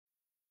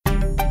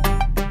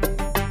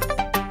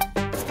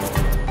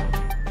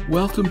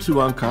Welcome to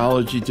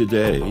Oncology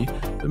Today,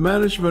 the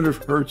management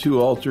of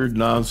HER2-altered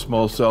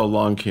non-small cell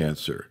lung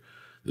cancer.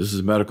 This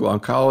is medical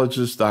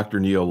oncologist Dr.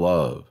 Neil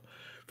Love.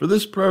 For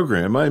this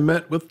program, I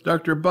met with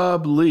Dr.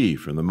 Bob Lee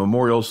from the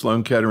Memorial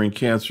Sloan Kettering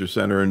Cancer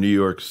Center in New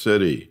York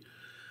City.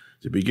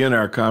 To begin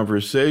our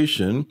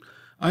conversation,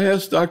 I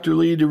asked Dr.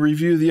 Lee to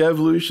review the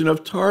evolution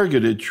of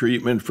targeted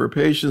treatment for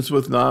patients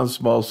with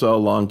non-small cell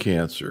lung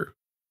cancer.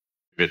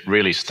 It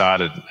really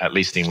started, at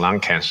least in lung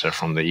cancer,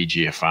 from the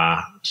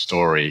EGFR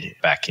story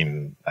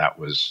that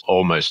was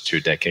almost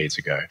 2 decades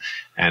ago.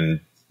 And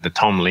the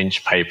Tom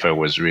Lynch paper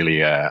was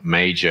really a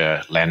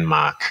major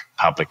landmark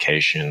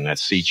publication at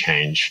Sea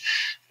Change.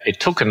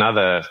 It took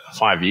another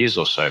 5 years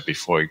or so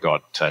before it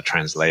got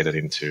translated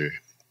into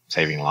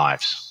saving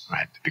lives,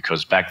 right?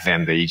 Because back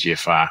then the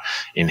EGFR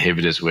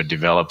inhibitors were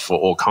developed for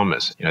all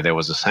comers. There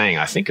was a saying,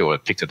 I think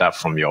picked it up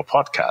from your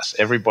podcast,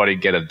 everybody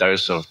get a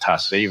dose of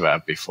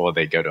Tarceva before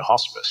they go to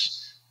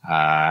hospice.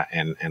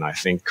 And I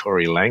think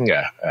Corey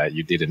Langer,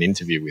 you did an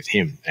interview with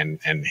him,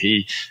 and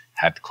he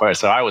had quite.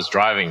 So I was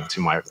driving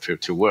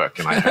to work,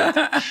 and I heard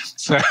that.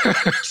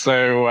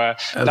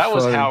 That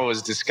was how it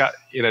was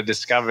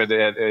discovered.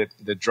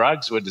 The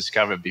drugs were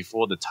discovered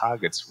before the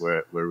targets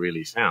were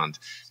really found,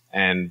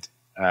 and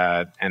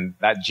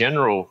that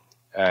general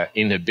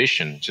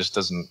inhibition just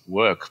doesn't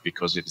work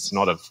because it's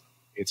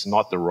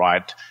not the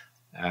right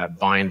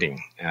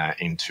binding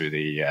into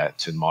the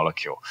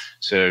molecule.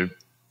 So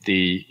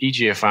the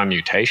EGFR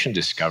mutation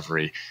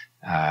discovery,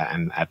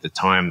 and at the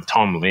time,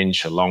 Tom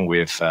Lynch, along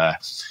with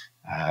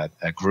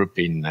a group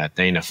in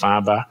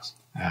Dana-Farber.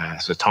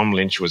 So Tom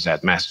Lynch was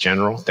at Mass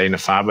General.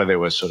 Dana-Farber, they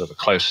were sort of a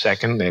close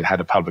second. They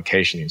had a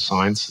publication in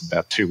Science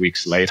about 2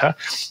 weeks later.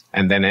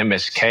 And then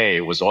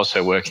MSK was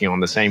also working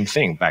on the same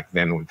thing back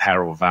then with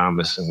Harold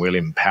Varmus and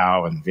William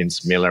Powell and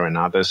Vince Miller and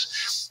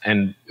others.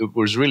 And it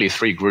was really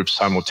 3 groups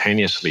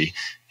simultaneously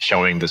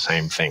showing the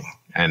same thing.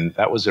 And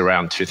that was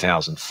around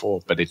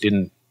 2004, but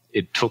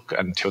it took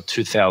until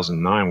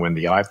 2009 when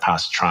the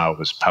IPASS trial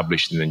was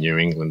published in the New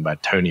England by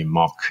Tony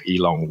Mock,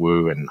 Elong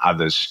Wu, and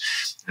others.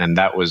 And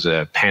that was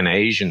a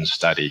Pan-Asian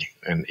study,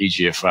 and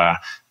EGFR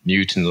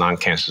mutant lung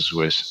cancers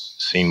was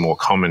seen more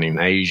common in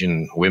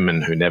Asian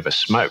women who never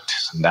smoked.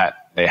 And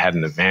that they had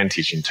an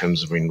advantage in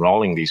terms of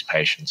enrolling these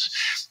patients.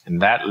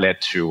 And that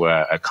led to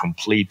a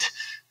complete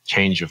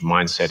change of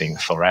mindset in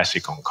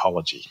thoracic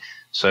oncology.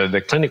 So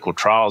the clinical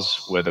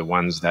trials were the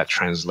ones that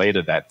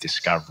translated that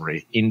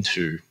discovery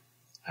into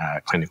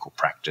clinical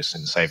practice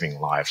and saving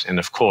lives. And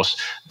of course,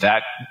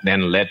 that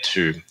then led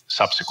to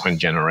subsequent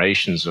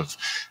generations of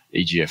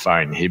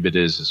EGFR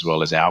inhibitors, as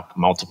well as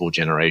multiple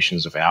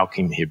generations of ALK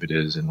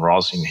inhibitors and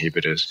ROS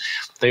inhibitors.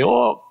 They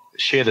all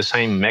share the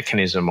same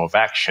mechanism of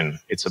action.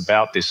 It's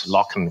about this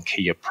lock and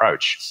key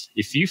approach.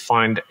 If you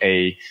find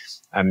a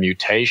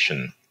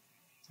mutation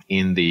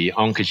in the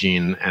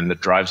oncogene and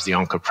that drives the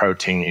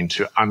oncoprotein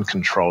into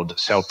uncontrolled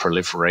cell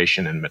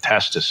proliferation and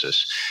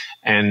metastasis,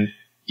 and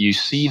you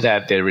see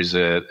that there is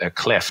a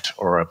cleft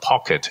or a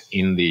pocket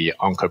in the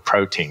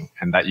oncoprotein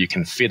and that you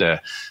can fit a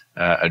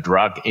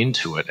drug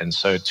into it. And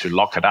so to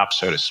lock it up,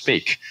 so to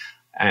speak,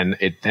 and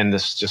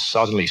this just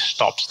suddenly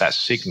stops that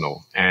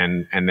signal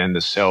and then the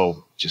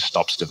cell just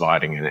stops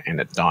dividing and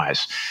it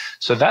dies.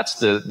 So that's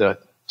the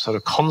sort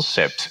of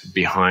concept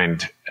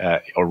behind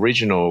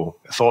original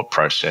thought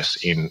process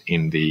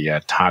in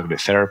the targeted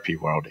therapy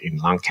world in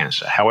lung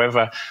cancer.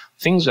 However,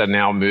 things are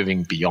now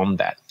moving beyond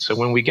that. So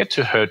when we get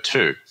to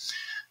HER2,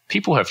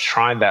 people have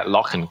tried that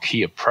lock and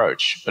key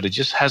approach, but it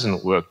just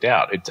hasn't worked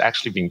out. It's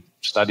actually been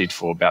studied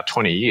for about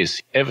 20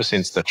 years, ever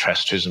since the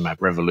trastuzumab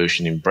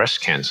revolution in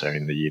breast cancer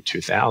in the year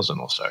 2000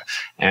 or so.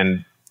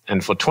 And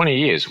for 20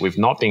 years, we've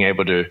not been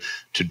able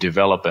to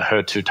develop a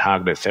HER2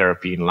 targeted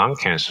therapy in lung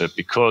cancer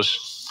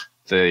because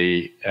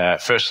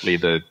firstly,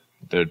 the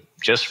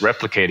just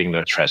replicating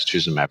the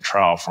trastuzumab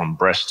trial from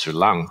breast to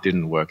lung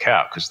didn't work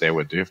out because they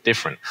were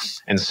different.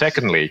 And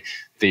secondly,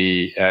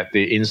 the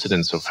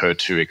incidence of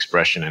HER2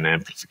 expression and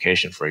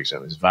amplification, for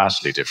example, is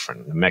vastly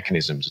different. The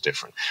mechanisms are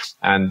different.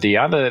 And the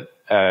other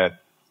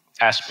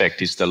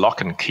aspect is the lock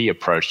and key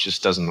approach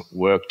just doesn't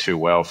work too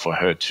well for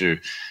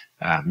HER2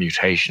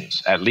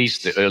 mutations. At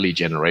least the early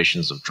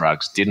generations of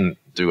drugs didn't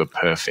do a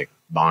perfect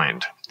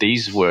bind.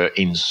 These were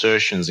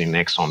insertions in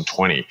exon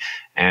 20,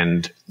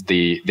 and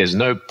there's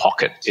no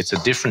pocket. It's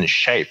a different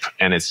shape,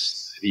 and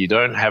you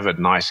don't have a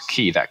nice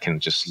key that can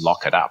just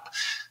lock it up.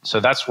 So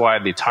that's why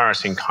the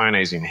tyrosine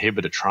kinase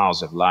inhibitor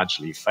trials have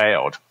largely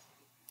failed,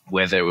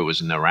 whether it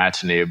was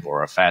neratinib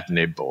or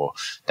afatinib or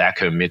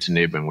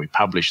dacomitinib, and we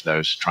published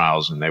those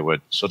trials, and they were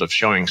sort of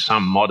showing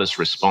some modest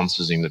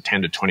responses in the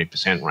 10 to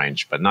 20%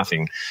 range, but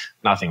nothing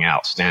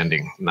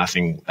outstanding,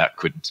 nothing that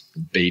could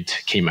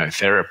beat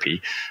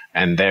chemotherapy,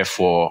 and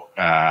therefore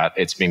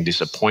it's been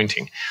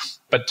disappointing.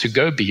 But to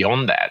go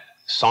beyond that,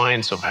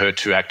 science of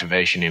HER2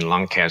 activation in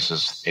lung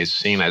cancers is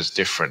seen as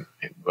different.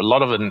 A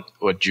lot of them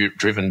were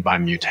driven by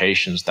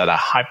mutations that are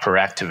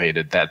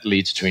hyperactivated that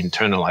leads to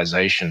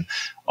internalization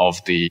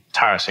of the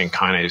tyrosine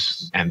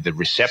kinase and the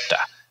receptor,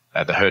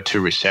 the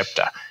HER2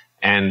 receptor.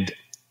 And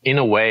in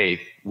a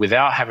way,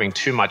 without having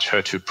too much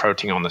HER2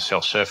 protein on the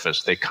cell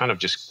surface, they kind of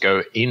just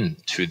go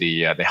into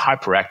they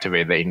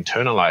hyperactivate, they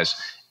internalize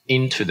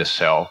into the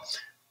cell,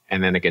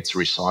 and then it gets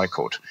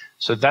recycled.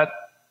 So that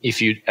if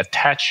you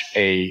attach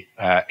a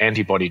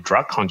antibody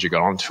drug conjugate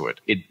onto it,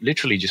 it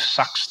literally just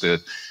sucks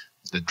the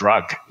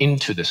drug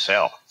into the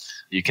cell.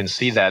 You can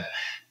see that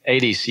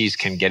ADCs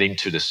can get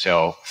into the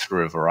cell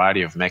through a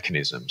variety of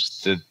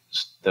mechanisms.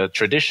 The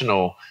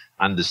traditional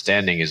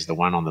understanding is the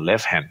one on the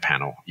left-hand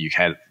panel. You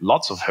had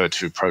lots of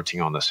HER2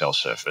 protein on the cell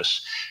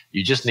surface.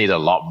 You just need a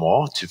lot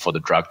more for the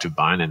drug to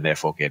bind and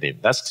therefore get in.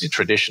 That's the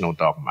traditional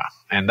dogma.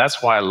 And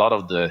that's why a lot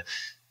of the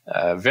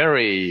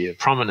very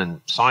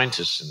prominent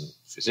scientists and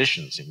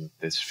physicians in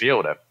this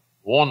field have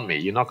warned me,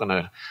 you're going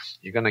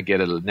to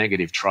get a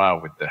negative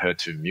trial with the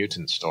HER2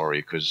 mutant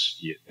story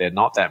because there are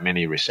not that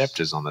many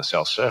receptors on the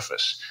cell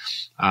surface.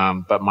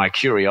 But my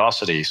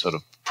curiosity sort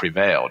of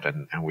prevailed,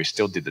 and we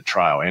still did the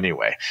trial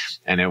anyway,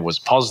 and it was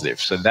positive.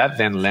 So that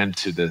then led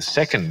to the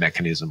second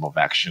mechanism of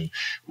action,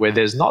 where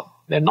there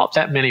are not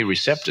that many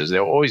receptors.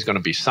 There are always going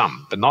to be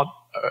some, but not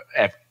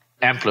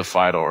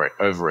amplified or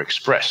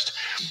overexpressed.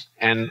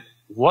 And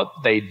what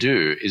they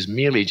do is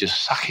merely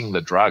just sucking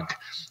the drug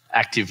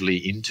actively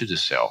into the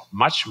cell,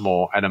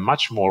 at a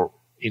much more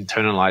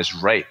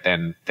internalized rate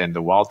than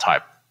the wild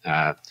type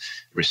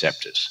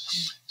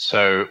receptors.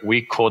 So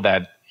we call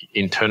that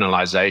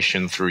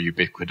internalization through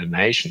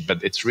ubiquitination,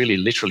 but it's really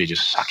literally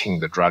just sucking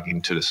the drug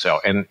into the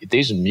cell. And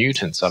these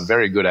mutants are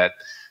very good at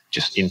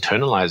just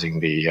internalizing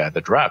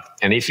the drug.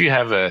 And if you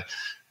have a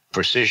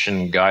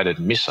precision-guided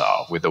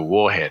missile with a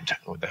warhead,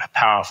 with a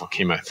powerful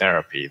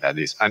chemotherapy that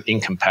is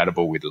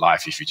incompatible with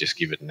life if you just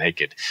give it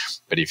naked,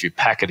 but if you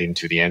pack it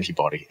into the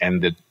antibody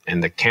and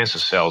the cancer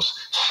cells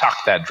suck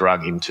that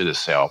drug into the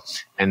cell,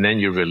 and then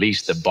you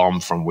release the bomb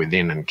from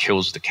within and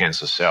kills the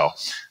cancer cell,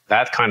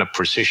 that kind of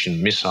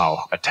precision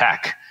missile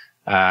attack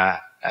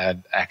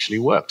actually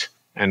worked.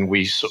 And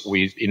we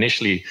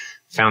initially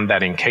found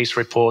that in case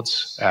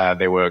reports.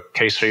 There were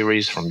case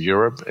series from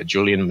Europe,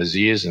 Julien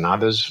Maziers and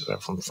others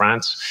from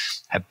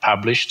France had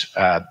published,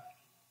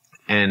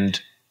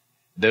 and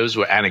those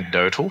were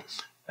anecdotal.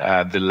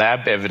 The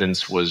lab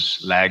evidence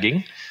was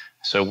lagging.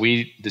 So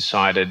we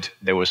decided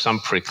there was some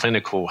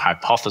preclinical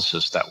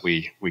hypothesis that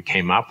we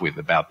came up with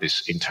about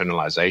this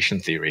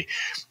internalization theory,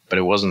 but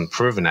it wasn't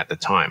proven at the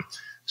time.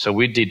 So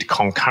we did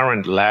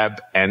concurrent lab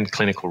and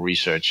clinical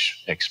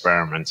research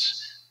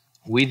experiments.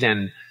 We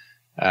then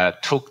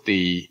took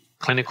the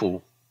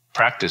clinical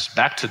practice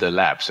back to the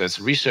lab. So it's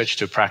research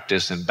to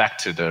practice and back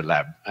to the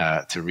lab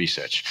to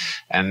research.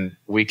 And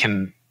we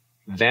can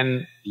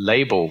then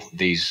label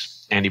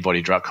these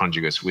antibody drug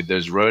conjugates with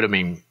those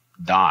rhodamine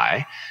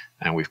dye,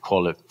 and we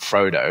call it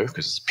Frodo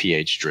because it's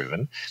pH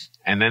driven.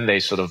 And then they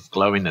sort of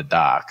glow in the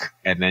dark.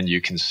 And then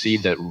you can see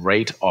the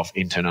rate of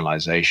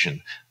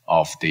internalization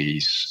of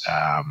these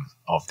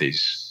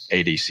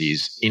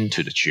ADCs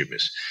into the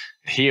tumors.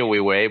 Here we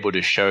were able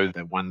to show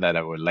the one that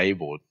were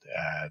labeled,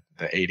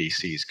 the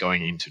ADCs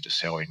going into the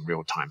cell in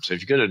real time. So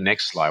if you go to the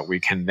next slide, we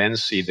can then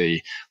see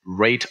the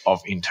rate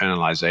of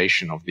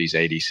internalization of these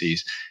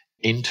ADCs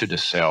into the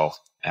cell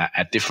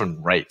at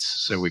different rates.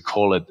 So we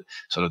call it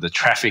sort of the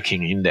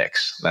trafficking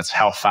index. That's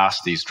how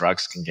fast these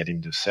drugs can get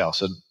into the cell.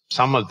 So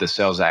some of the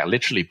cells that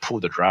literally pull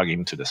the drug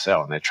into the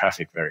cell and they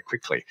traffic very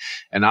quickly,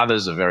 and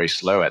others are very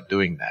slow at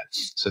doing that.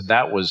 So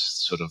that was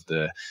sort of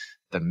the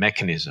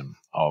mechanism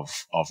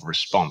of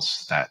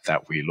response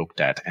that we looked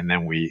at. And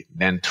then we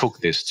then took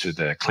this to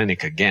the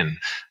clinic again,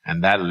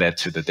 and that led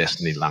to the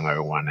Destiny Lung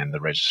 01 and the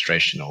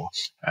registrational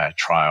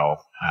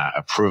trial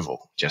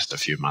approval just a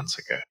few months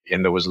ago.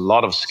 And there was a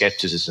lot of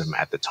skepticism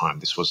at the time.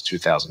 This was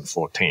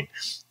 2014,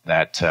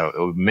 that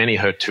many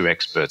HER2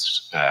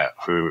 experts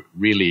who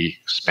really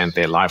spent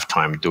their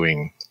lifetime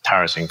doing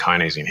tyrosine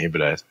kinase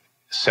inhibitor,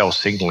 cell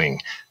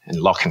signaling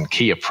and lock and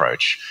key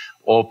approach,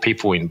 or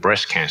people in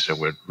breast cancer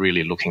were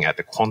really looking at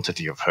the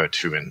quantity of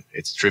HER2, and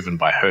it's driven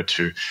by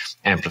HER2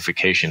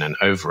 amplification and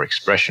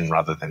overexpression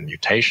rather than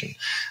mutation.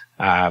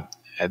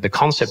 The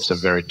concepts are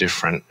very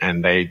different,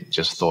 and they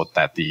just thought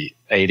that the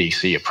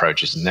ADC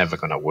approach is never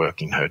going to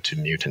work in HER2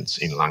 mutants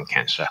in lung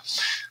cancer.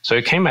 So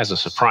it came as a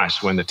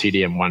surprise when the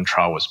TDM1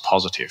 trial was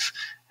positive.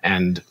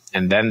 And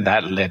then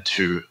that led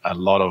to a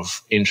lot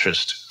of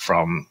interest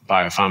from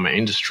biopharma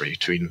industry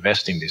to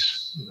invest in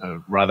this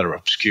rather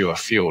obscure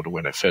field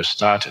when it first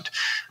started.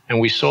 And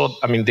we saw,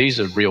 I mean,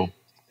 these are still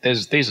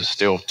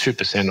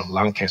 2% of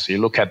lung cancer. You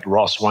look at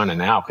ROS1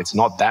 and ALK, it's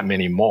not that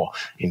many more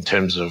in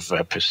terms of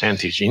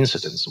percentage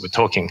incidence. We're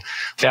talking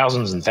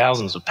thousands and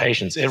thousands of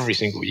patients every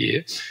single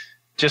year,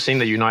 just in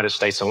the United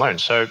States alone.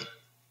 So,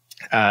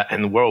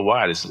 and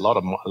worldwide, it's a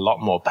lot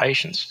more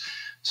patients.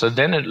 So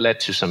then it led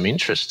to some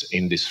interest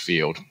in this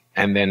field.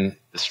 And then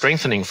the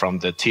strengthening from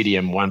the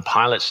TDM1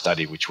 pilot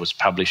study, which was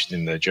published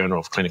in the Journal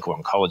of Clinical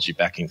Oncology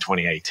back in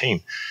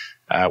 2018,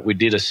 we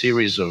did a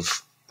series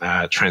of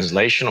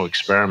translational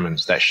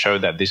experiments that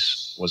showed that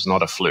this was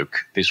not a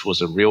fluke. This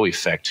was a real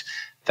effect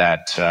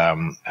that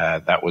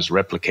was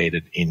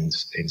replicated in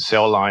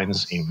cell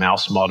lines, in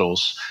mouse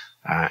models,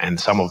 and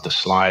some of the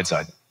slides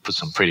I put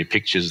some pretty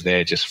pictures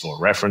there just for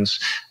reference.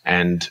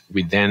 And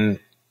we then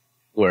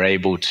were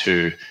able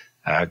to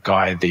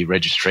guide the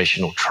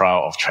registrational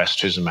trial of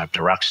trastuzumab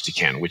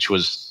deruxtecan, which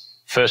was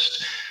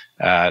first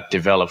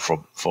developed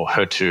for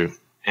HER2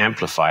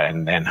 amplified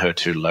and then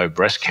HER2 low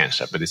breast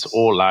cancer. But it's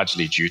all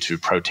largely due to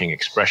protein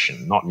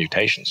expression, not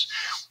mutations.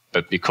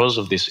 But because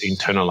of this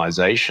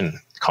internalization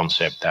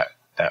concept that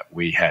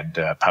we had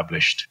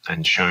published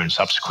and shown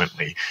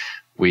subsequently,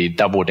 we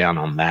doubled down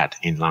on that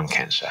in lung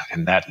cancer.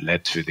 And that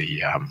led to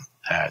the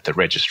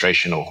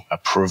registrational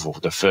approval,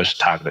 the first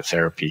targeted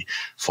therapy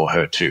for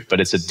HER2.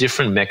 But it's a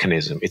different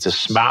mechanism. It's a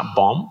smart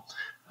bomb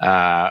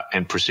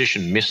and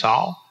precision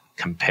missile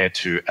compared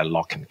to a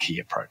lock and key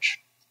approach.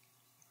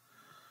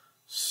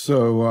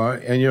 So,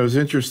 and it was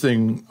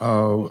interesting,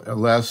 the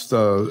last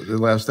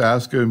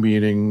ASCO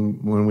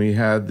meeting when we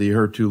had the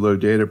HER2 low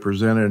data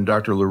presented and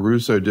Dr.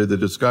 LaRusso did the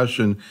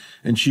discussion,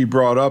 and she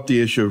brought up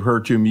the issue of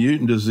HER2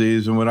 mutant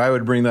disease. And when I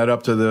would bring that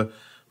up to the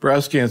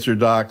breast cancer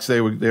docs, they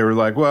were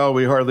like, well,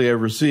 we hardly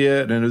ever see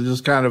it. And it was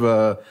just kind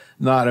of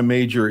not a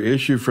major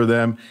issue for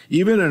them.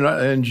 Even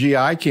in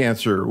GI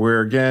cancer, where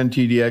again,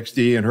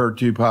 TDXD and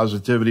HER2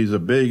 positivity is a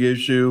big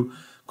issue,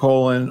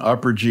 colon,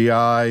 upper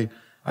GI.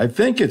 I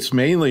think it's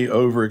mainly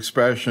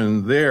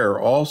overexpression there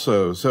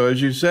also. So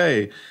as you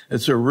say,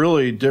 it's a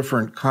really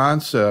different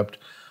concept.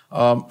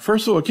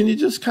 First of all, can you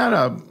just kind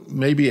of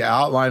maybe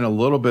outline a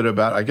little bit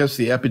about, I guess,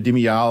 the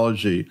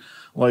epidemiology?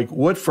 Like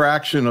what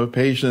fraction of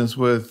patients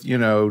with,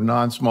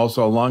 non-small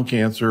cell lung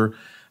cancer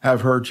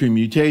have HER2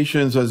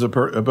 mutations as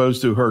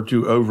opposed to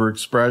HER2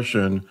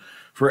 overexpression?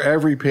 For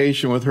every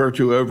patient with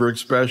HER2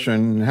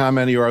 overexpression, how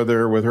many are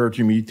there with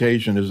HER2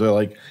 mutation? Is there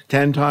like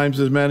 10 times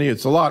as many?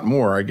 It's a lot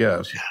more, I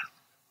guess.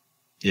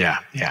 Yeah.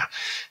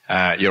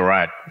 You're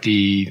right.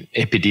 The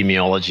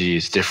epidemiology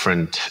is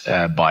different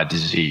by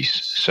disease.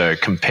 So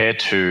compared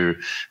to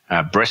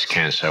breast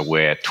cancer,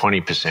 where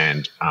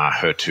 20% are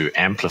HER2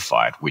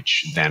 amplified,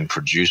 which then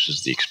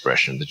produces the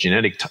expression, the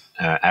genetic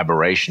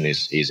aberration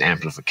is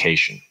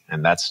amplification.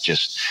 And that's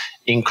just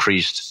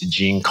increased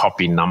gene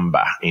copy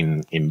number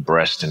in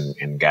breast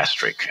and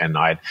gastric. And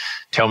I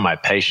tell my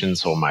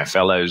patients or my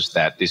fellows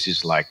that this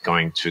is like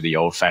going to the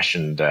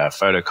old-fashioned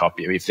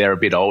photocopy. If they're a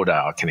bit older,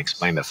 I can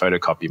explain the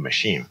photocopy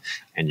machine.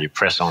 And you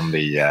press on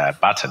the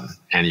button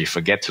and you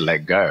forget to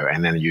let go.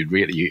 And then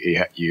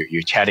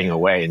you're chatting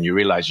away and you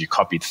realize you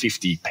copied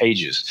 50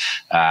 pages.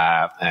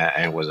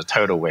 And it was a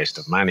total waste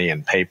of money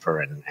and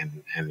paper and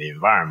the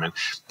environment.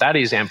 That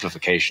is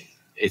amplification.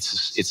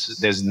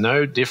 There's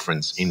no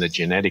difference in the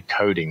genetic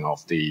coding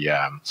of the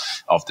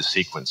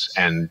sequence,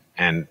 and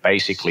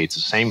basically it's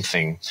the same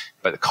thing,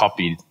 but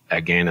copied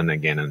again and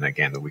again and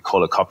again. We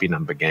call it copy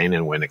number gain,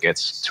 and when it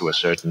gets to a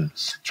certain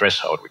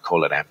threshold, we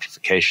call it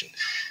amplification.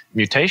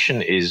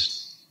 Mutation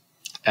is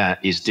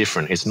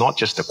different. It's not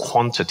just the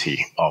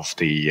quantity of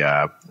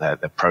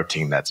the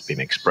protein that's been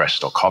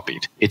expressed or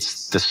copied.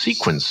 It's the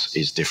sequence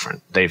is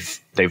different.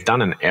 They've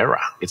done an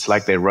error. It's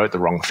like they wrote the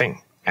wrong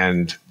thing.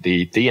 And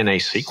the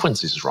DNA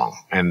sequence is wrong.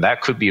 And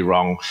that could be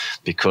wrong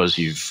because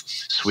you've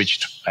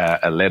switched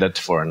a letter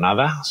for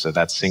another. So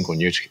that's single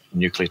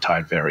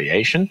nucleotide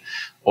variation.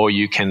 Or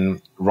you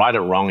can write it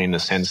wrong in the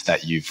sense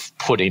that you've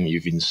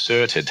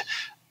inserted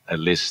a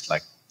list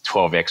like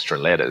 12 extra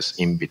letters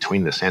in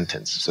between the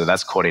sentence. So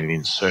that's called an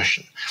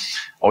insertion.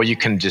 Or you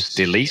can just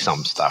delete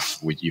some stuff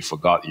which you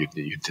forgot,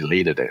 you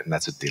deleted it, and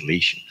that's a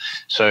deletion.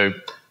 So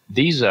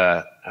these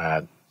are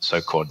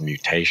so-called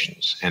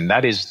mutations. And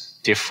that is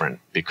different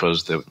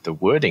because the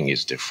wording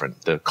is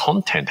different. The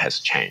content has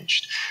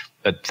changed.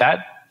 But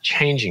that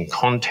change in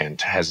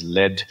content has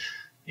led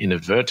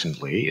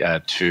inadvertently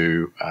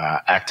to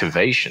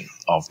activation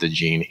of the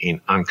gene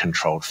in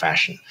uncontrolled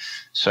fashion.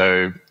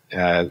 So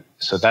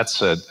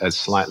that's a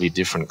slightly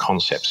different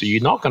concept. So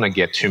you're not going to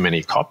get too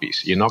many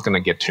copies. You're not going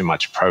to get too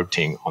much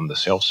protein on the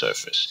cell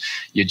surface.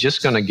 You're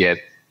just going to get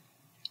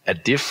a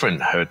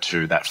different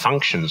HER2 that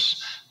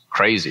functions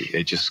crazy.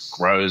 It just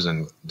grows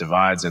and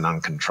divides and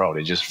uncontrolled.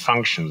 It just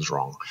functions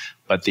wrong.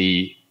 But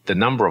the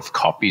number of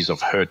copies of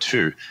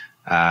HER2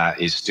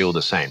 is still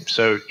the same.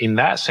 So in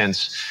that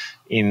sense,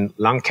 in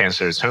lung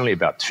cancer, it's only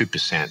about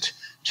 2%.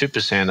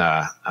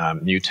 2% are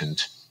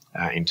mutant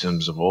in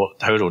terms of all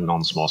total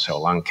non-small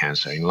cell lung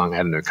cancer. In lung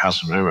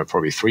adenocarcinoma,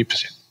 probably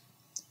 3%.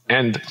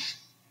 And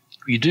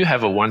you do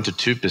have a 1 to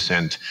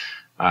 2%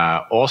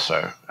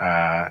 also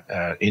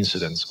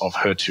incidence of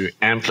HER2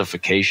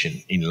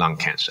 amplification in lung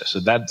cancer. So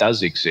that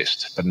does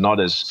exist, but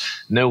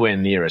nowhere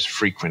near as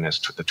frequent as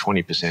the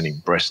 20% in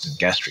breast and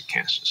gastric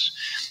cancers.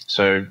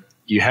 So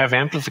you have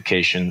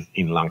amplification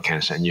in lung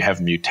cancer and you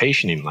have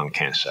mutation in lung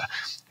cancer.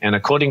 And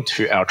according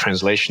to our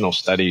translational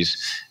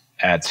studies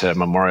at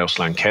Memorial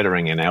Sloan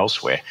Kettering and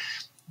elsewhere,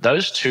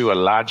 those two are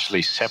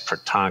largely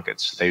separate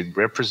targets. They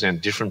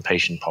represent different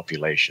patient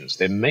populations.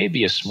 There may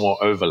be a small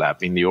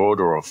overlap in the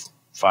order of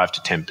 5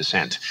 to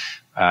 10%,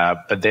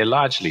 but they're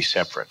largely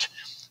separate.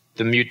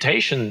 The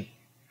mutation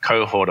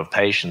cohort of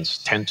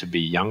patients tend to be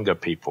younger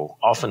people,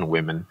 often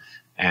women,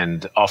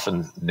 and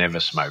often never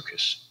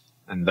smokers.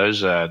 And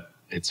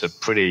it's a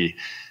pretty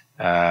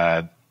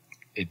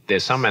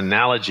there's some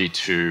analogy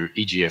to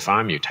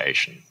EGFR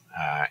mutation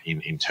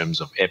in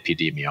terms of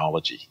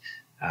epidemiology,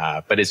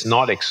 but it's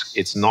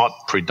not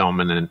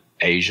predominant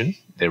Asian.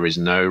 There is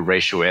no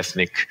racial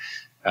ethnic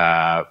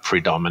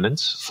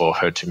predominance for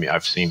HER2.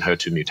 I've seen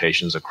HER2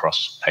 mutations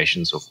across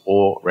patients of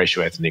all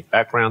racial ethnic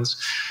backgrounds,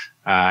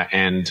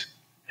 and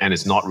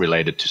it's not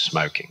related to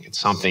smoking. It's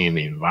something in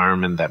the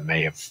environment that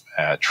may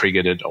have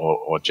triggered it,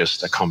 or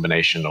just a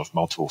combination of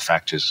multiple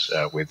factors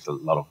with a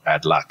lot of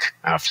bad luck.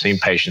 I've seen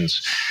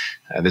patients,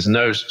 there's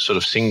no sort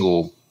of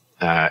single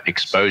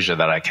exposure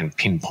that I can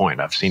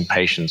pinpoint. I've seen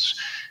patients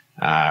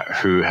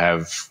who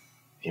have,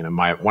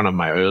 one of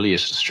my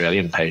earliest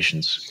Australian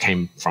patients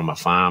came from a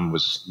farm,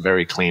 was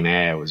very clean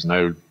air, was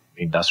no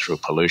industrial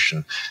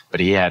pollution, but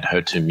he had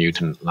HER2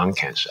 mutant lung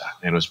cancer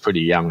and was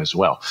pretty young as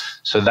well.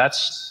 So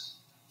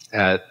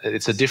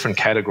it's a different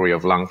category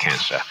of lung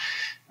cancer.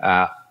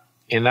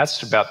 And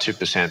that's about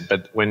 2%.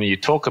 But when you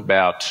talk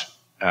about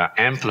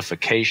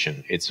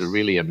amplification, it's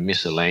really a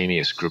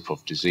miscellaneous group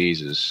of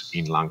diseases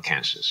in lung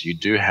cancers. You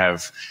do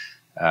have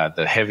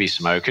the heavy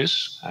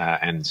smokers,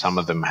 and some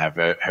of them have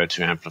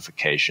HER2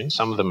 amplification.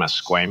 Some of them are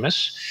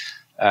squamous,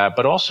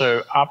 but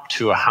also up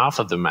to a half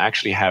of them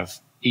actually have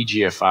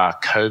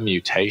EGFR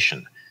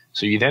co-mutation.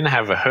 So you then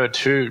have a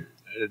HER2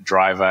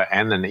 driver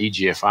and an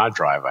EGFR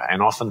driver,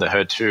 and often the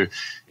HER2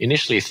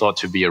 initially thought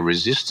to be a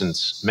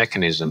resistance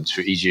mechanism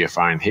to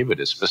EGFR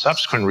inhibitors, but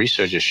subsequent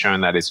research has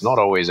shown that it's not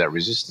always that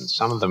resistance.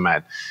 Some of them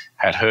had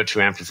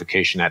HER2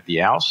 amplification at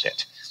the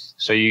outset.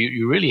 So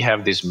you really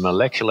have this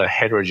molecular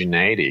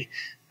heterogeneity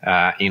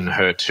in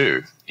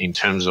HER2 in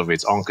terms of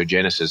its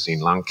oncogenesis in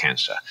lung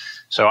cancer.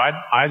 So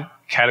I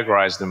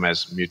categorize them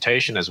as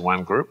mutation as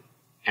one group,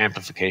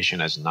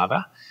 amplification as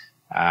another,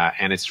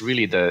 and it's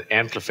really the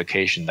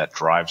amplification that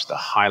drives the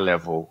high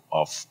level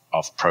of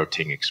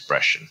protein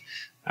expression.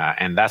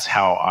 And that's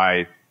how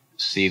I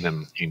see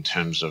them in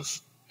terms of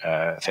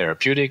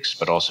therapeutics,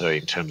 but also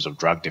in terms of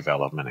drug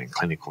development and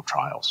clinical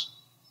trials.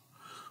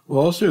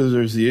 Well, also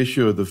there's the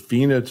issue of the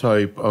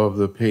phenotype of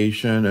the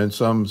patient and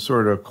some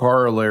sort of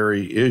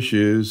corollary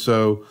issues.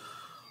 So,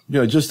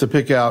 just to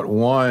pick out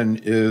one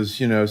is,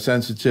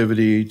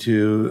 sensitivity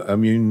to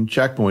immune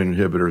checkpoint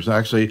inhibitors.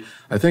 Actually,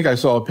 I think I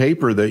saw a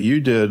paper that you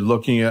did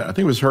looking at, I think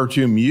it was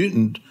HER2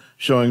 mutant,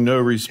 showing no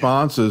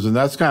responses. And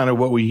that's kind of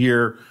what we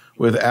hear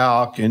with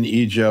ALK and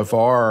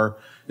EGFR.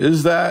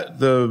 Is that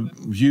the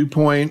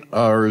viewpoint,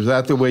 or is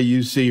that the way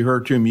you see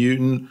HER2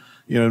 mutant?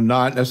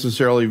 Not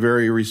necessarily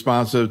very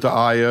responsive to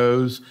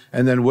IOs.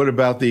 And then what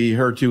about the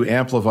HER2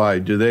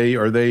 amplified?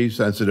 Are they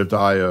sensitive to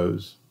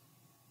IOs?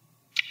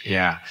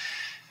 Yeah.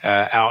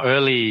 Our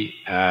early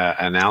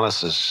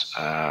analysis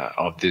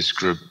of this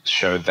group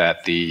showed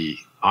that the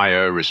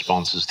IO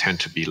responses tend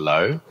to be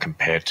low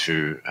compared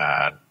to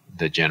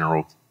the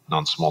general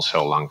non-small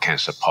cell lung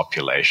cancer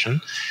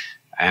population.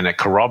 And it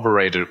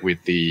corroborated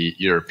with the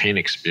European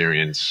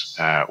experience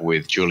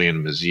with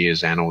Julian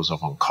Mazier's Annals of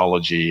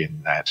Oncology,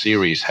 and that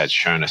series had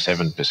shown a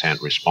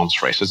 7%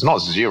 response rate. So it's not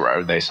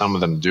zero. Some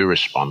of them do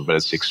respond, but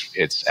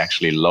it's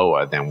actually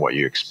lower than what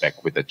you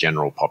expect with the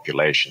general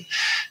population.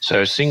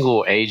 So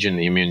single agent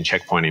immune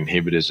checkpoint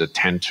inhibitors that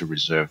tend to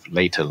reserve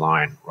later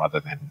line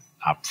rather than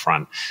up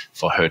front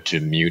for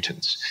HER2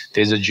 mutants.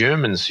 There's a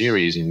German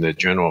series in the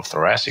Journal of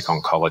Thoracic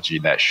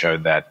Oncology that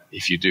showed that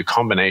if you do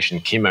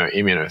combination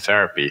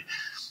chemoimmunotherapy,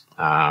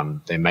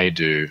 they may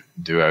do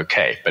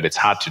okay, but it's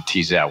hard to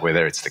tease out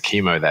whether it's the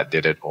chemo that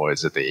did it or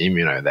is it the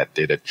immuno that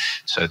did it.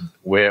 So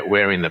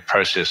we're in the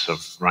process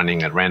of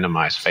running a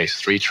randomized phase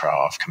 3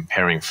 trial of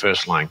comparing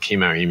first-line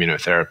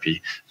chemoimmunotherapy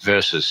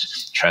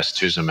versus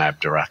trastuzumab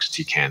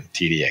deruxtecan,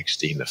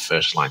 TDXD, in the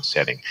first-line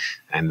setting.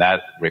 And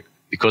that,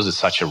 because it's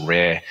such a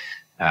rare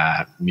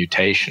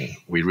mutation,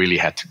 we really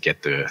had to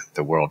get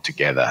the world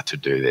together to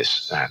do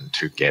this and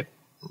to get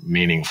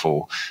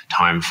meaningful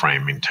time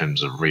frame in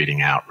terms of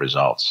reading out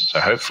results. So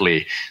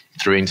hopefully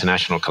through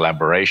international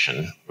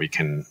collaboration, we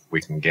can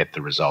get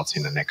the results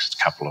in the next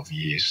couple of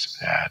years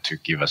to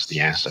give us the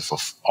answer for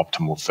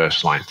optimal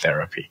first-line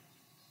therapy.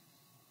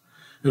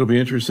 It'll be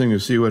interesting to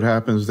see what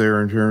happens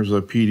there in terms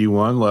of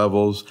PD-1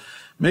 levels.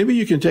 Maybe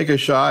you can take a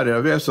shot.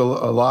 I've asked a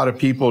lot of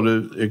people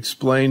to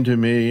explain to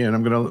me, and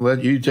I'm going to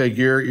let you take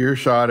your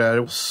shot at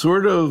it,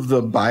 sort of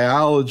the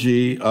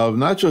biology of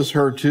not just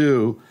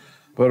HER2,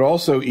 but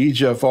also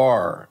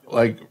EGFR.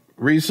 Like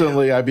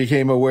recently I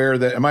became aware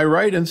that, am I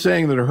right in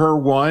saying that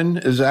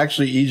HER1 is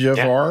actually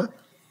EGFR? Yeah.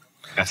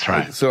 That's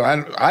right. So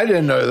I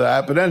didn't know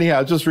that, but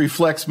anyhow, it just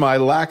reflects my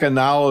lack of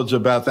knowledge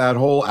about that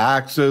whole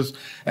axis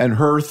and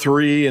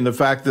HER3 and the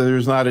fact that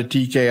there's not a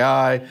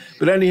TKI.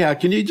 But anyhow,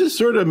 can you just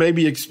sort of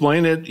maybe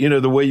explain it,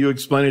 the way you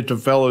explain it to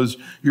fellows,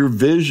 your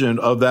vision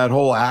of that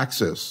whole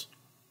axis?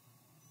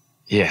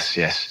 Yes.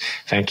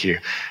 Thank you.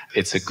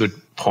 It's a good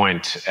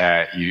point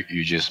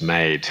you just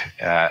made.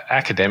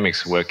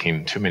 Academics work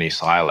in too many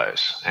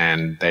silos,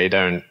 and they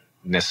don't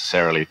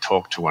necessarily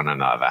talk to one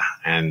another,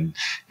 and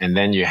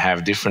then you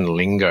have different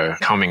lingo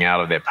coming out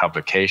of their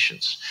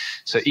publications.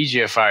 So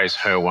EGFR is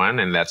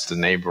HER1, and that's the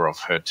neighbor of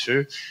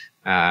HER2.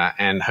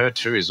 And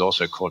HER2 is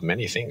also called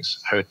many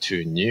things.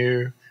 HER2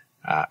 new,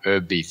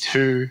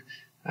 ERB2,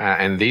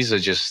 and these are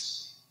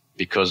just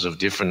because of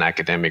different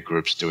academic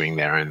groups doing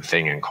their own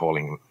thing and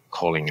calling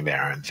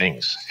their own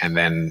things. And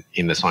then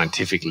in the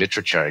scientific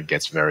literature, it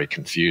gets very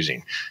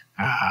confusing.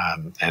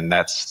 And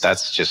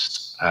that's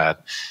just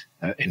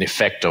an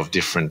effect of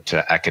different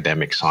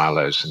academic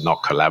silos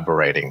not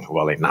collaborating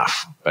well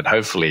enough. But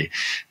hopefully,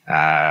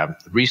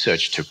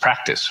 research to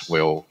practice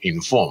will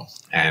inform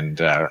and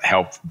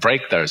help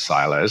break those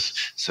silos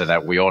so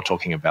that we're all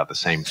talking about the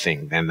same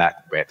thing. Then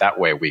that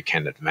way we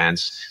can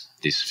advance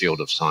this field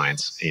of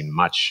science in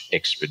much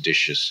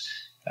expeditious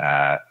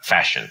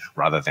fashion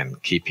rather than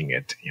keeping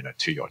it,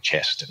 to your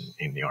chest and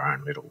in your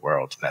own little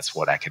world. That's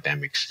what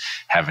academics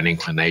have an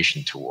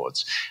inclination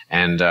towards.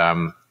 And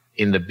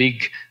in the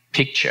big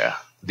picture,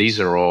 these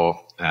are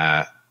all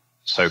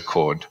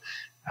so-called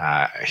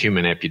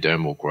human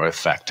epidermal growth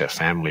factor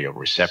family of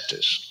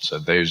receptors. So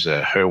those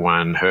are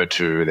HER1,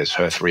 HER2, there's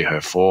HER3,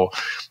 HER4,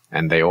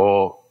 and they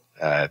all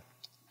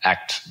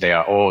they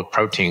are all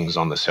proteins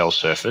on the cell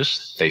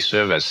surface. They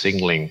serve as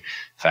signaling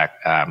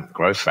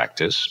growth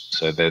factors,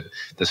 so that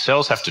the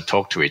cells have to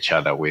talk to each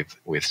other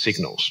with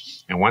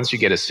signals. And once you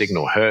get a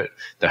signal,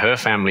 the HER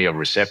family of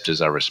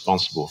receptors are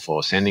responsible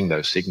for sending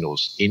those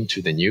signals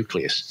into the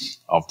nucleus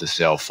of the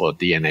cell for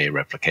DNA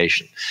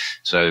replication.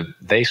 So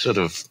they sort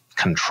of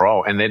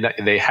control, and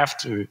they have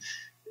to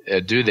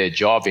do their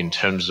job in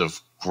terms of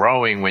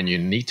growing when you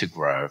need to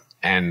grow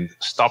and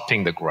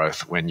stopping the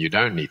growth when you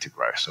don't need to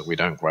grow, so we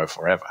don't grow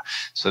forever.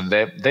 So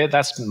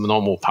that's the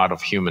normal part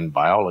of human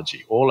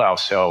biology. All our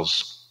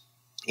cells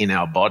in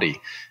our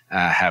body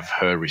have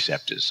HER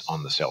receptors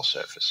on the cell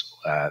surface.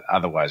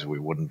 Otherwise, we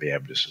wouldn't be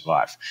able to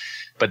survive.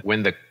 But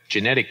when the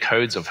genetic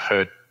codes of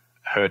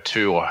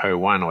HER2 or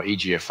HER1 or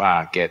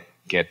EGFR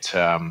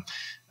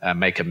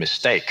make a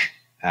mistake,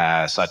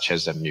 such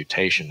as a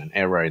mutation, an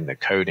error in the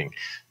coding,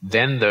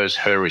 then those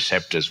HER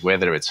receptors,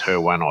 whether it's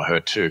HER1 or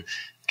HER2,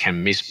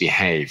 can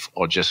misbehave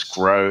or just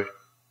grow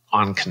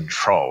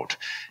uncontrolled.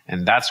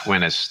 And that's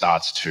when it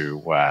starts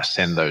to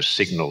send those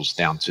signals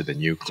down to the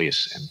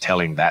nucleus and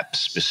telling that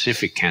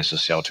specific cancer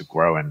cell to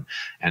grow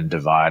and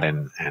divide.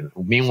 And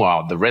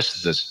meanwhile, the rest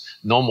of the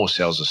normal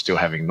cells are still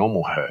having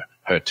normal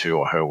HER2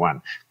 or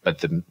HER1. But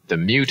the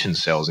mutant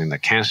cells in the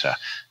cancer,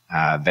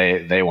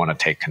 they want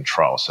to take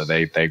control, so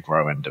they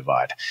grow and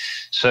divide.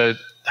 So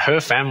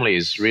HER family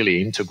is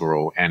really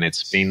integral, and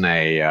it's been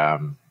a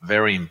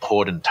very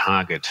important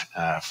target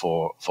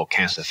for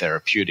cancer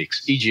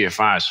therapeutics.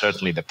 EGFR is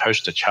certainly the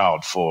poster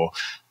child for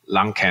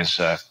lung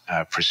cancer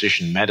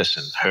precision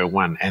medicine,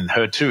 HER1, and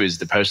HER2 is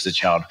the poster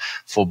child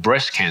for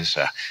breast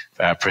cancer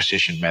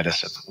precision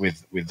medicine,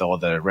 with all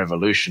the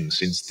revolution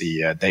since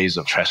the days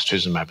of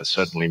trastuzumab, but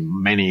certainly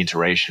many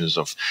iterations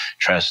of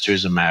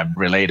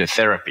trastuzumab-related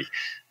therapy.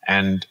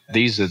 And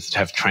these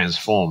have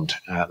transformed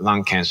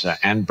lung cancer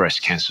and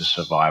breast cancer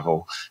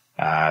survival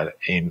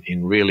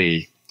in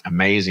really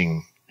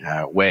amazing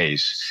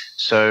ways.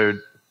 So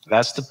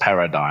that's the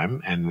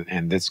paradigm,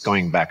 and it's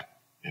going back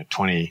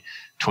 20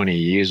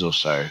 years or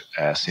so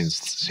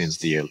since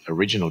the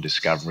original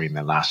discovery in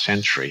the last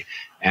century.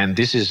 And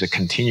this is a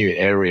continued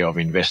area of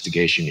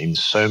investigation in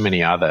so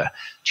many other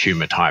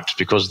tumor types,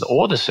 because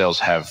all the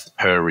cells have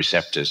HER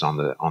receptors on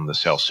the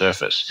cell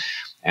surface.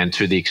 And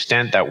to the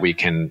extent that we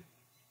can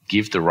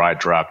give the right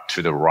drug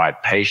to the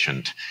right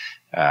patient,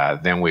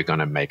 then we're going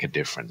to make a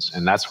difference.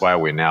 And that's why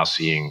we're now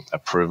seeing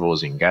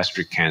approvals in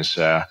gastric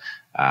cancer,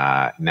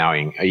 now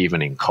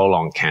even in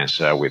colon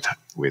cancer with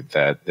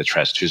the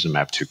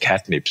trastuzumab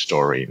tucatinib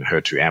story in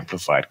HER2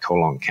 amplified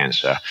colon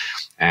cancer.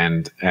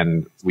 And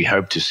we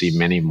hope to see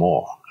many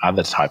more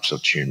other types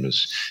of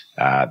tumors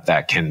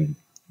that can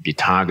be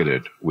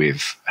targeted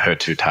with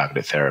HER2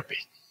 targeted therapy.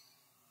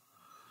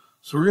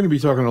 So we're going to be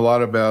talking a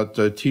lot about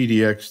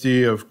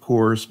TDXD, of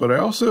course, but I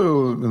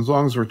also, as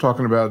long as we're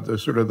talking about the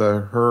sort of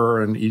the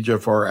HER and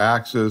EGFR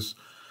axis,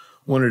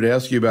 wanted to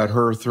ask you about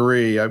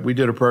HER3. We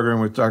did a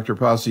program with Dr.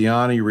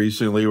 Passiani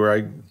recently where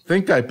I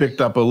think I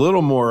picked up a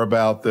little more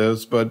about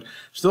this, but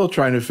still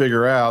trying to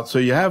figure out. So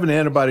you have an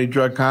antibody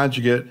drug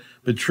conjugate,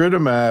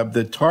 patritumab,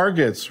 that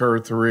targets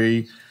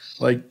HER3.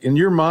 Like, in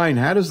your mind,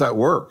 how does that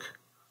work?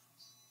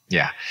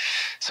 Yeah.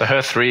 So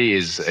HER3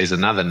 is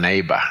another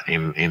neighbor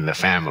in the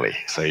family.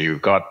 So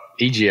you've got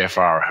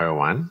EGFR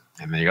HER1,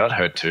 and then you got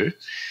HER2.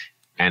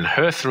 And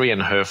HER3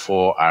 and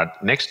HER4 are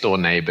next door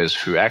neighbors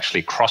who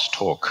actually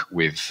crosstalk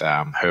with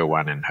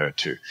HER1 and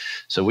HER2.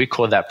 So we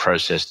call that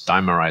process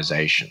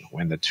dimerization,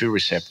 when the two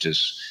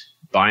receptors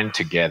bind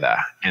together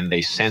and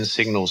they send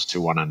signals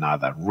to one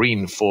another,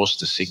 reinforce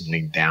the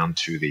signaling down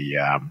to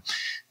the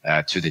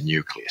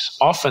nucleus.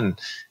 Often,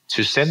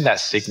 to send that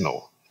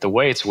signal, the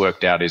way it's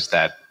worked out is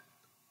that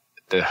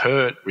the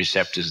HER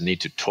receptors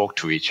need to talk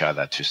to each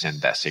other to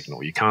send that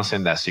signal. You can't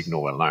send that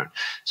signal alone.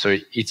 So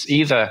it's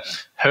either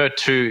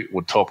HER2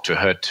 will talk to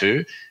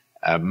HER2,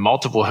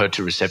 multiple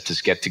HER2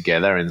 receptors get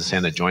together and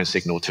send a joint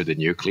signal to the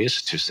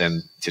nucleus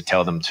to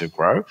tell them to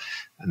grow,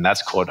 and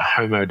that's called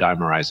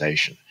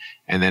homodimerization.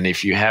 And then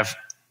if you have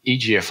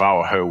EGFR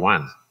or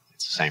HER1,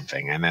 It's the same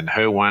thing. And then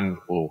HER1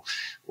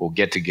 will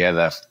get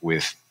together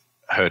with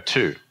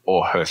HER2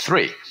 or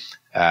HER3.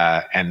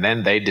 And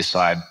then they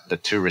decide, the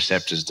two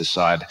receptors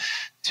decide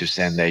to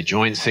send a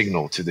joint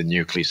signal to the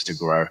nucleus to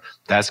grow.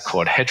 That's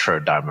called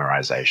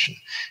heterodimerization.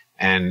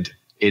 And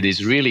it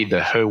is really the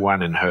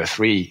HER1 and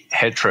HER3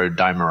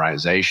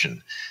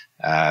 heterodimerization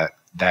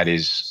that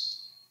is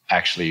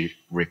actually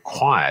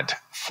required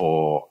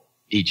for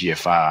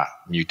EGFR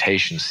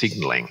mutation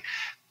signaling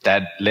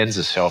that lends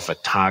itself a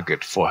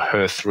target for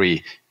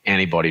HER3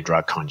 antibody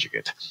drug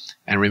conjugate.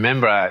 And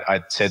remember,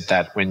 I said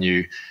that when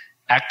you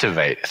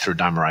activate through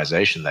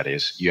dimerization, that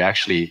is, you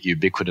actually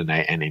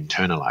ubiquitinate and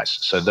internalize.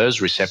 So those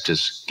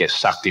receptors get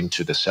sucked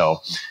into the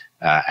cell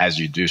as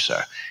you do so.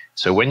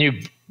 So when you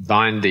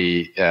bind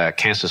the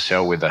cancer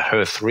cell with a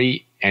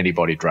HER3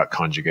 antibody drug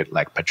conjugate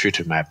like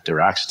patritumab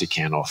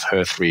deruxtecan or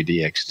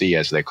HER3-DXd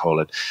as they call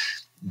it,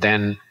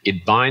 then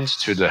it binds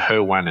to the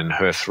HER1 and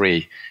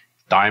HER3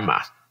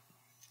 dimer.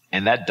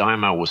 And that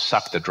dimer will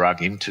suck the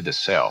drug into the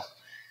cell.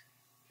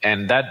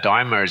 And that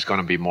dimer is going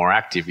to be more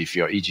active if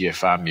you're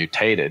EGFR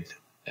mutated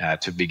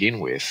to begin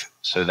with,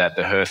 so that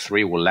the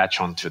HER3 will latch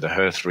onto the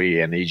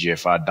HER3 and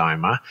EGFR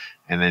dimer,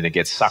 and then it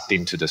gets sucked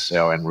into the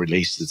cell and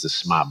releases the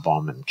smart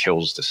bomb and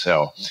kills the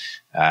cell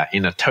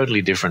in a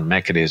totally different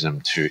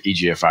mechanism to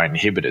EGFR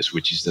inhibitors,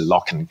 which is the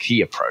lock and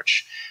key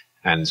approach.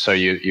 And so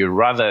you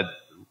rather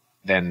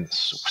than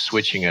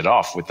switching it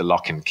off with the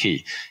lock and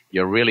key,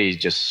 you're really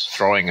just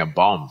throwing a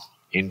bomb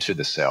into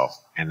the cell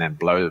and then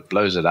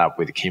blows it up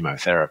with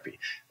chemotherapy.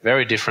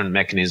 Very different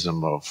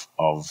mechanism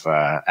of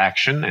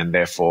action, and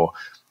therefore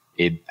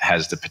it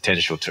has the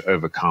potential to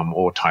overcome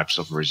all types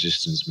of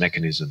resistance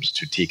mechanisms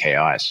to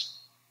TKIs.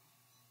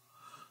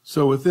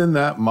 So within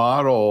that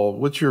model,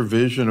 what's your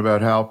vision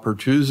about how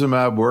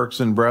pertuzumab works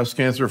in breast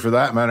cancer, for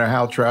that matter,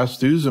 how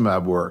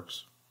trastuzumab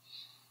works?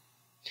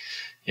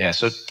 Yeah,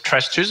 so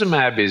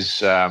trastuzumab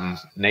is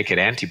naked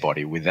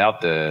antibody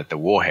without the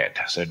warhead.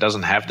 So it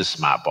doesn't have the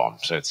smart bomb.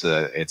 So it's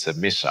a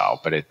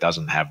missile, but it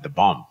doesn't have the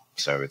bomb.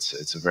 So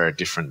it's a very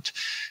different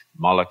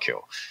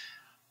molecule.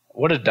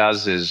 What it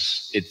does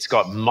is it's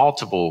got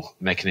multiple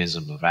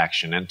mechanisms of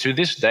action. And to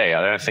this day,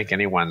 I don't think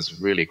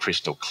anyone's really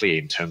crystal clear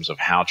in terms of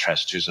how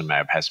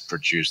trastuzumab has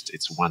produced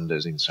its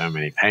wonders in so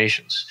many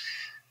patients.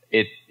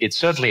 It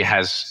certainly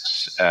has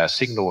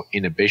signal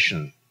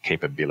inhibition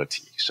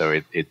capability.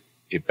 So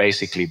it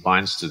basically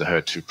binds to the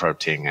HER2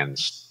 protein and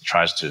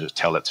tries to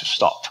tell it to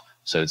stop.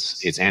 So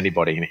it's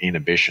antibody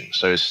inhibition.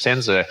 So it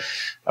sends a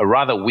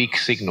rather weak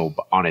signal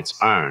on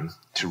its own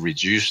to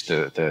reduce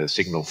the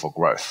signal for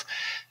growth.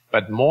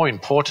 But more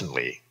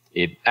importantly,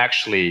 it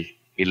actually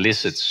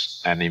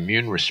elicits an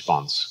immune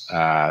response,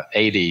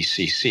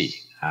 ADCC,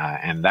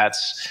 and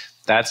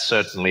that's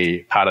certainly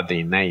part of the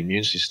innate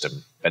immune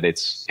system, but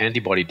it's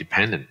antibody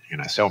dependent,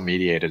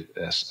 cell-mediated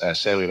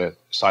cellular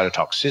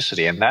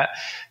cytotoxicity, and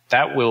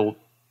that will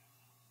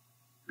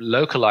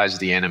localize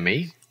the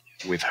enemy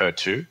with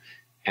HER2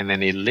 and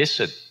then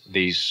elicit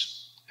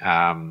these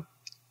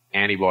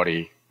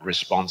antibody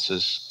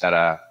responses that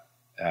are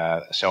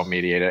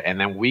cell-mediated, and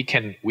then we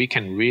can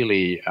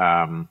really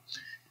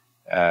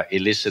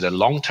elicit a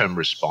long-term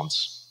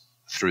response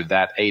through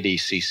that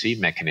ADCC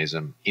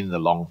mechanism in the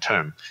long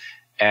term.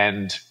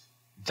 And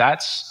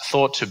that's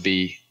thought to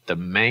be the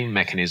main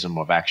mechanism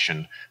of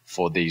action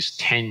for these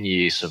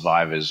 10-year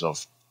survivors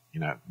of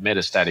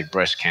metastatic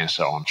breast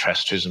cancer on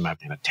trastuzumab,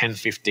 10,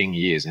 15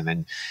 years. And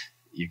then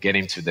you get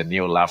into the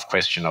Neil Love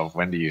question of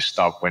when do you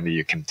stop, when do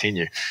you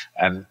continue?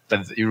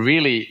 But you're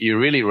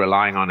really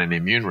relying on an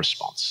immune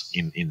response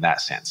in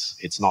that sense.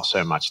 It's not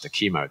so much the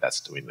chemo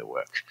that's doing the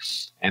work.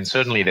 And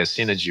certainly there's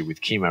synergy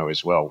with chemo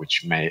as well,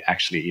 which may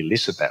actually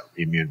elicit that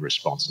immune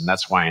response. And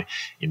that's why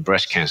in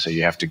breast cancer,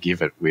 you have to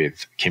give it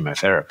with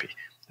chemotherapy.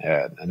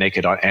 A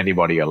naked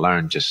antibody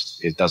alone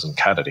it doesn't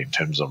cut it in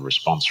terms of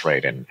response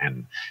rate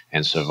and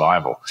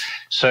survival.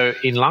 So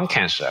in lung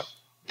cancer,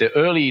 the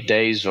early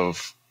days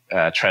of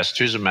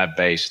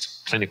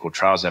trastuzumab-based clinical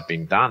trials have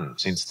been done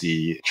since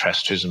the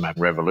trastuzumab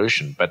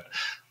revolution, but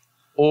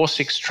all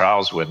 6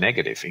 trials were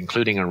negative,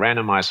 including a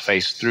randomized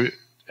phase 2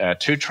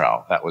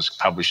 trial that was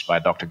published by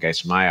Dr.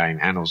 Gates-Meyer in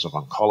Annals of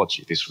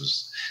Oncology. This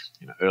was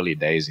early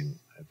days in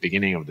the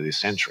beginning of this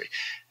century.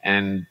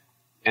 And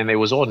it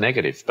was all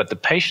negative, but the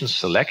patient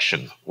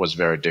selection was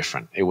very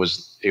different. It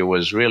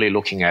was really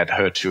looking at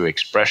HER2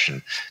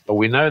 expression, but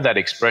we know that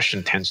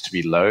expression tends to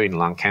be low in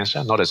lung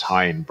cancer, not as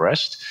high in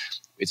breast.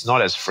 It's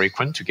not as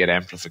frequent to get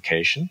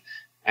amplification.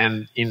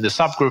 And in the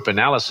subgroup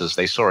analysis,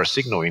 they saw a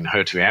signal in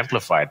HER2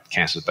 amplified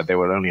cancers, but there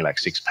were only like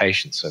 6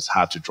 patients, so it's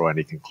hard to draw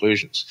any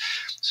conclusions.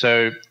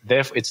 So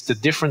therefore, it's the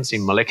difference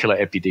in molecular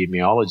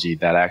epidemiology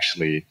that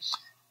actually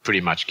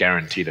pretty much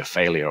guaranteed a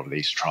failure of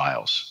these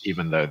trials,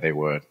 even though they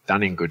were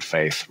done in good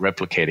faith,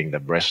 replicating the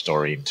breast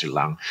story into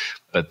lung.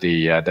 But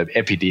the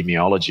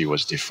epidemiology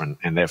was different,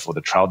 and therefore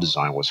the trial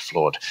design was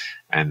flawed,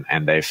 and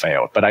they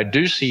failed. But I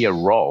do see a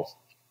role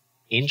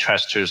in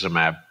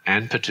trastuzumab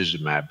and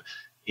pertuzumab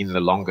in the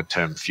longer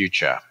term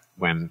future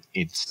when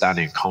it's done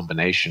in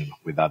combination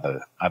with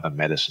other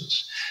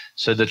medicines.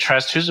 So the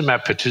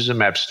trastuzumab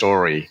pertuzumab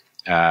story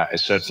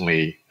is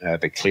certainly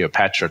the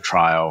Cleopatra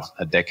trial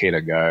a decade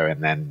ago,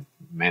 and then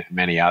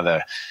many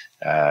other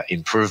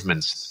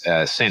improvements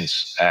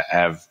since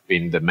have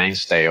been the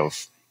mainstay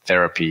of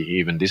therapy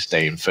even this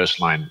day in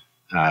first-line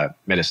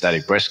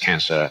metastatic breast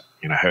cancer,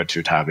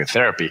 HER2 target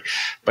therapy.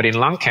 But in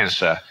lung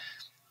cancer,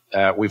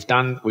 we've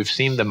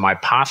seen the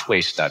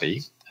MyPathway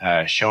study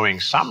showing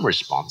some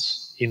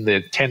response in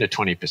the 10 to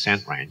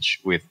 20% range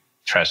with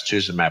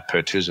trastuzumab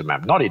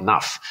pertuzumab, not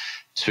enough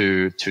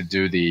to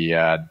do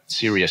the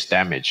serious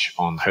damage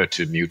on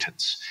HER2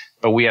 mutants.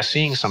 But we are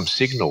seeing some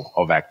signal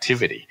of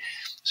activity.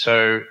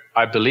 So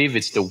I believe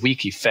it's the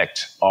weak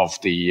effect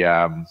of the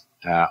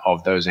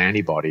of those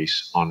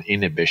antibodies on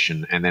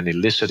inhibition and then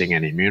eliciting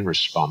an immune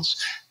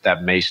response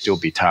that may still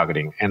be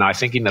targeting. And I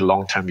think in the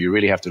long term, you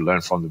really have to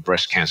learn from the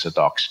breast cancer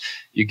docs.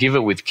 You give it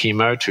with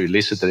chemo to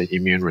elicit the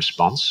immune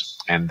response,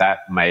 and that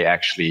may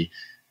actually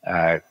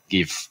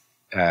give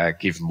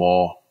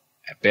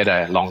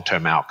better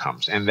long-term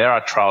outcomes. And there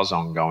are trials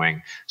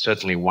ongoing.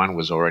 Certainly one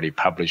was already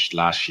published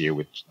last year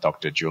with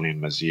Dr.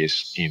 Julian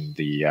Mazias in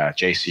the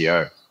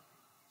JCO.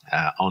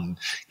 On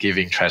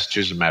giving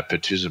trastuzumab,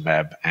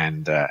 pertuzumab,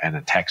 and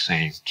a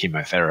taxane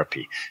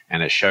chemotherapy,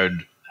 and it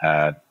showed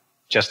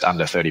just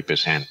under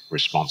 30%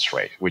 response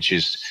rate, which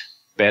is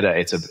better.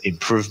 It's an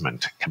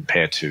improvement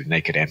compared to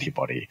naked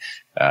antibody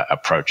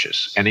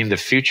approaches. And in the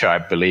future, I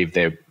believe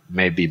there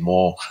may be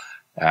more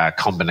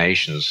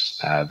combinations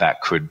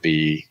that could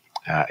be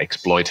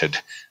exploited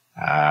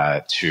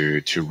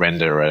to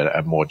render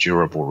a more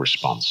durable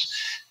response.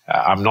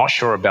 I'm not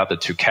sure about the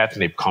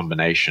tucatinib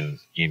combination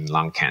in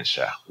lung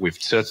cancer.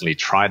 We've certainly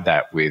tried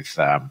that with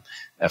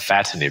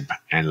afatinib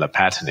and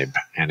lapatinib,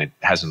 and it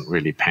hasn't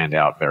really panned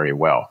out very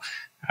well.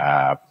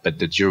 But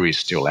the jury is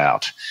still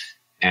out.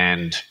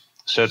 And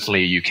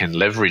certainly you can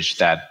leverage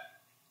the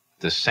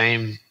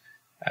same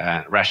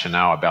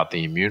rationale about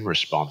the immune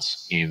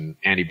response in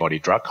antibody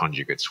drug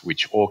conjugates,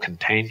 which all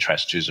contain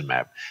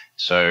trastuzumab.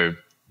 So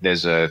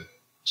there's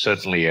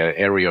certainly an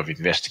area of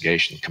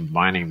investigation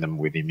combining them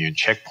with immune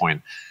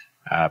checkpoint.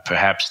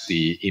 Perhaps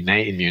the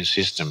innate immune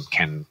system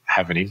can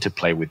have an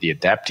interplay with the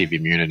adaptive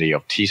immunity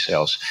of T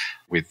cells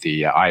with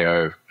the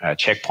IO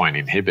checkpoint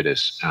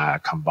inhibitors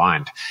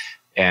combined.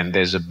 And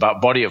there's a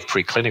body of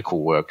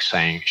preclinical work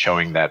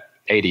showing that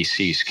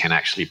ADCs can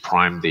actually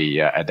prime the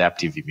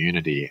adaptive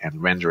immunity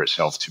and render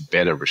itself to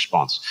better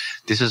response.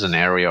 This is an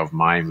area of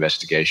my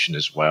investigation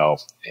as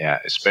well,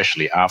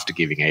 especially after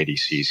giving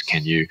ADCs.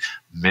 Can you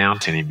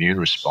mount an immune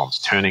response,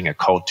 turning a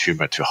cold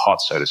tumor to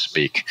hot, so to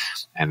speak,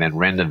 and then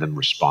render them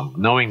respond,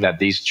 knowing that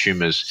these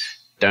tumors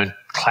don't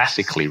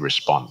classically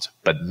respond,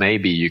 but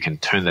maybe you can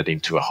turn that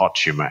into a hot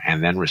tumor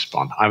and then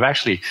respond. I've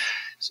actually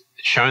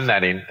done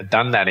that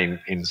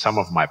in some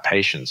of my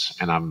patients,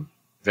 and I'm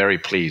very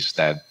pleased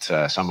that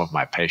some of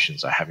my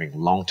patients are having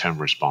long-term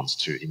response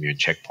to immune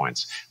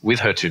checkpoints with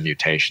HER2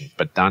 mutation,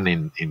 but done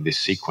in this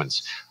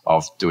sequence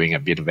of doing a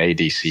bit of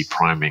ADC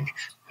priming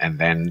and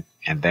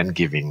then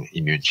giving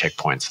immune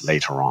checkpoints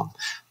later on.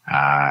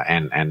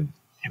 And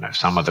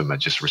some of them are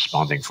just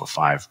responding for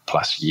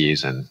 5+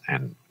 years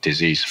and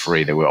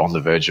disease-free. They were on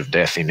the verge of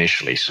death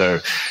initially. So,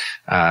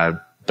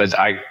 but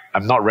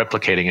I'm not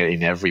replicating it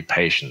in every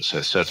patient.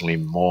 So certainly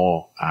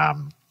more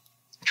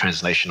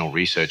translational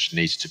research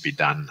needs to be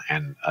done,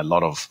 and a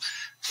lot of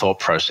thought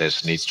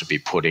process needs to be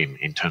put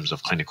in terms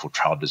of clinical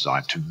trial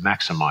design to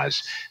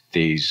maximize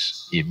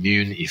these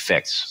immune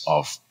effects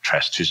of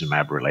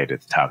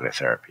trastuzumab-related targeted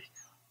therapy.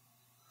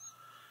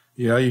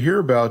 Yeah, you hear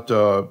about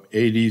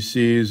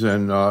ADCs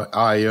and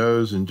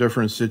IOs in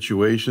different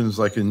situations,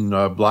 like in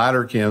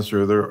bladder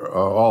cancer. They're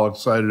all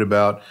excited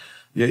about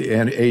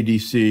and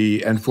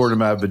ADC,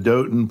 enfortumab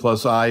vedotin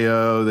plus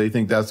IO. They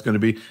think that's going to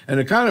be, and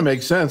it kind of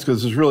makes sense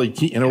because it's really,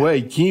 in a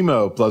way,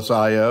 chemo plus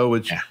IO,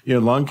 which,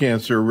 lung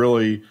cancer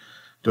really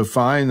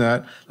defined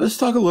that. Let's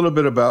talk a little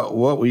bit about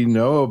what we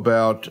know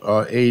about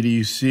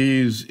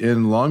ADCs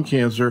in lung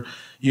cancer.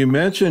 You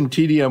mentioned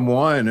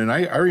TDM1, and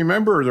I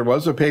remember there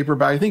was a paper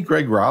by, I think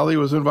Greg Raleigh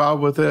was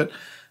involved with it,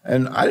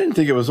 and I didn't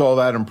think it was all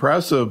that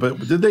impressive,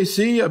 but did they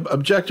see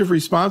objective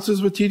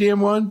responses with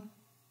TDM1?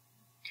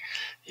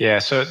 Yeah,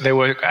 so there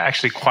were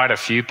actually quite a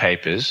few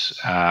papers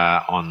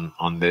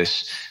on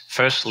this.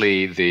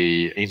 Firstly,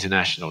 the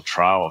international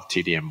trial of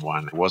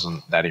TDM1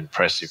 wasn't that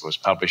impressive. It was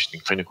published in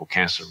Clinical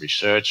Cancer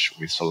Research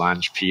with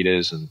Solange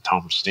Peters and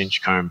Tom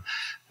Stinchcombe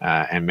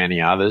and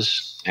many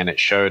others, and it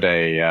showed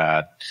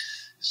a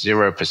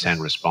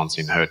 0% response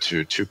in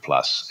HER2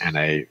 2+ and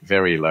a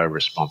very low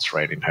response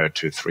rate in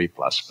HER2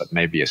 3+, but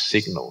maybe a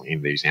signal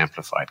in these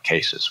amplified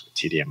cases with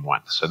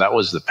TDM1. So that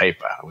was the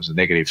paper. It was a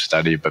negative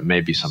study, but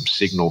maybe some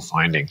signal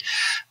finding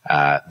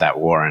that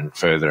warrant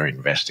further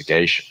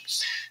investigation.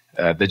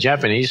 The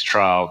Japanese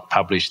trial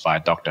published by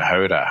Dr.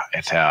 Hoda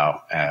et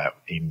al.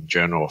 In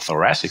Journal of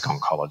Thoracic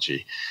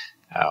Oncology,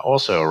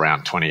 also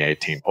around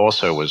 2018,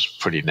 also was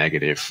pretty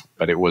negative,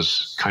 but it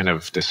was kind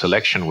of, the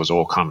selection was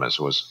all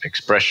comers, was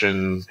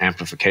expression,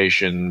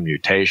 amplification,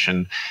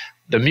 mutation,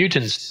 the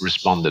mutants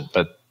responded,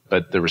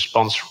 but the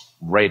response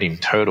rate in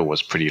total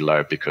was pretty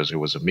low because it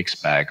was a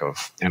mixed bag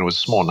and it was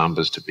small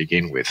numbers to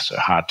begin with, so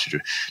hard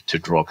to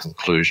draw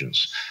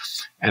conclusions.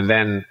 And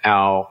then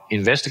our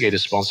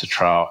investigator-sponsored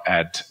trial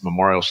at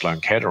Memorial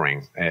Sloan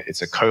Kettering,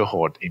 it's a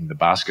cohort in the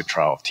basket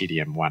trial of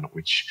TDM1,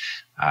 which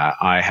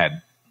I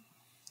had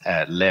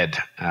led,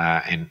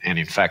 and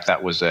in fact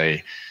that was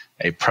a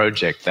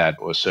project that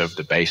was served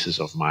the basis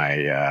of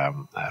my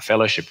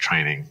fellowship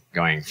training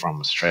going from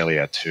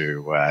Australia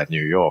to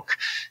New York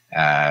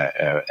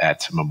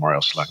at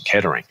Memorial Sloan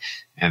Kettering.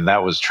 And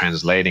that was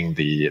translating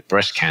the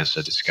breast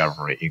cancer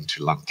discovery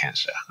into lung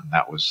cancer. And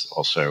that was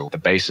also the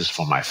basis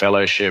for my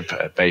fellowship,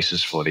 a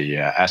basis for the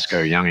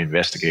ASCO Young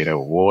Investigator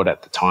Award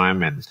at the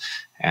time.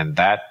 And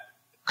that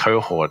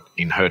cohort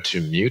in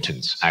HER2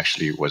 mutants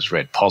actually was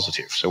read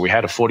positive. So we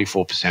had a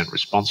 44%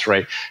 response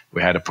rate.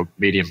 We had a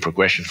median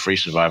progression-free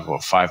survival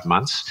of 5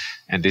 months.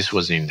 And this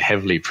was in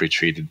heavily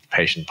pretreated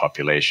patient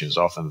populations,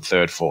 often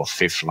third, fourth,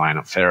 fifth line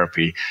of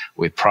therapy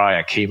with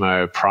prior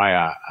chemo,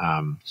 prior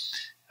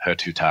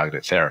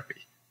HER2-targeted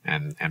therapy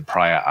and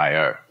prior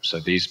IO. So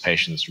these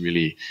patients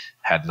really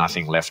had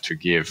nothing left to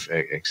give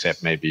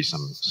except maybe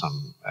some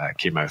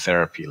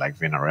chemotherapy like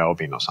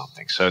vinorelbine or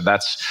something. So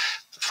that's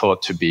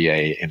thought to be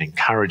an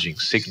encouraging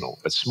signal,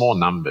 but small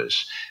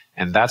numbers.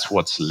 And that's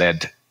what's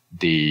led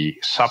the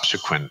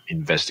subsequent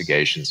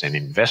investigations and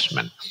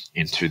investment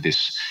into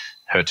this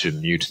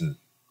HER2 mutant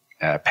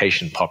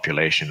patient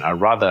population, a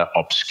rather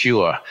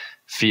obscure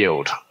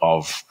field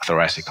of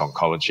thoracic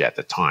oncology at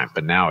the time.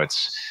 But now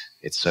it's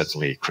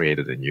certainly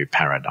created a new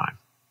paradigm.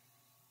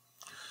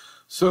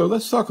 So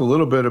let's talk a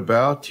little bit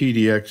about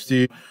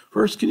TDXD.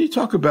 First, can you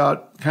talk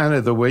about kind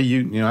of the way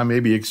you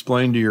maybe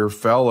explain to your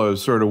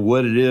fellows sort of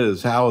what it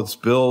is, how it's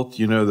built,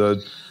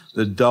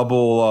 the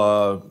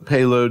double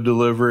payload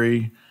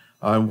delivery,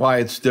 and why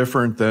it's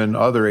different than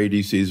other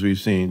ADCs we've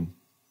seen?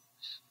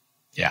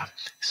 Yeah.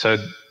 So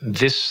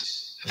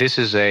this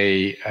is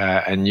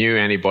a new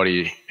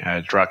antibody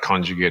drug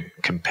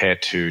conjugate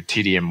compared to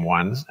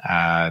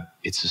TDM1.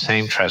 It's the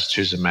same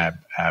trastuzumab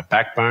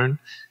backbone,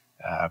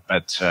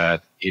 but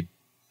it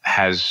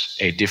has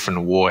a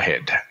different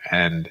warhead,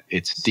 and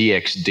it's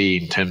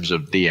DXD in terms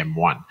of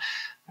DM1.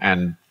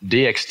 And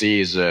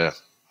DXD is a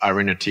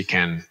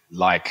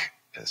irinotecan-like,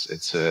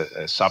 it's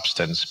a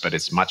substance, but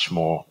it's much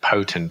more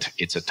potent.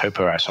 It's a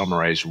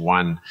topoisomerase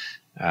 1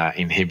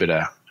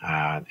 inhibitor,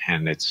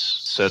 and it's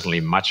certainly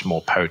much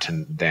more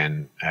potent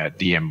than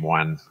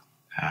DM1.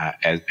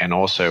 And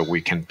also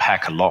we can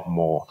pack a lot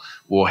more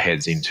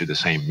warheads into the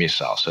same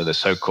missile. So the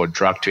so-called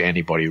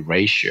drug-to-antibody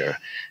ratio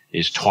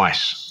is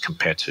twice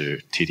compared to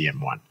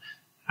TDM1.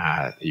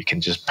 You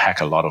can just pack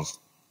a lot of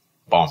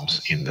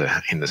bombs in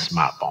the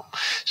smart bomb.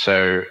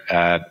 So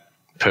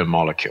per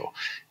molecule.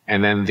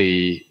 And then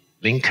the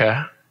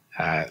linker,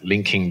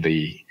 linking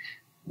the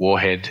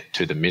warhead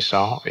to the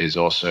missile is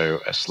also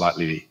a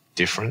slightly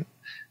different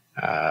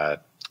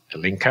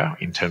linker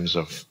in terms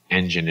of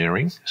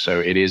engineering. So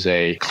it is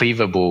a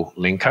cleavable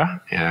linker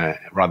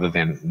rather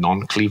than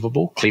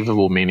non-cleavable.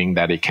 Cleavable meaning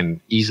that it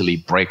can easily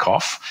break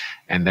off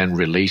and then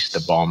release the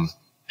bomb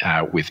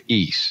with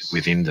ease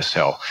within the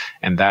cell.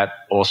 And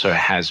that also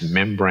has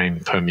membrane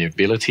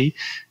permeability.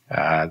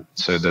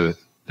 So the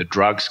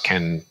drugs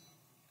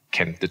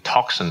the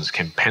toxins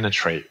can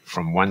penetrate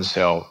from one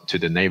cell to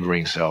the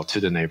neighboring cell to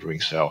the neighboring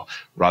cell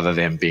rather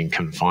than being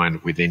confined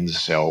within the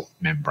cell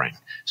membrane.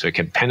 So it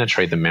can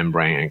penetrate the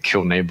membrane and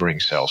kill neighboring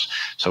cells.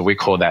 So we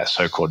call that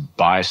so-called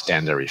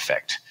bystander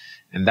effect.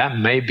 And that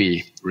may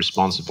be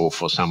responsible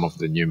for some of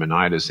the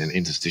pneumonitis and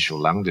interstitial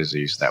lung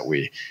disease that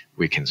we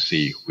can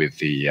see with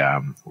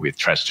with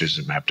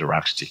trastuzumab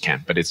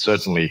deruxtecan. But it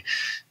certainly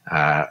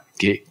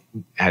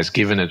has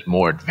given it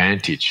more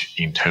advantage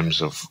in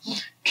terms of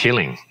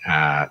killing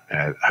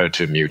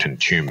HER2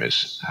 mutant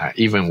tumors.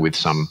 Even with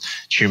some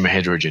tumor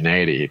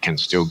heterogeneity, it can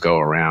still go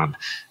around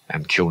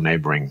and kill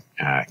neighboring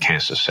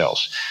cancer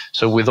cells.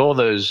 So with all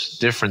those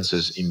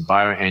differences in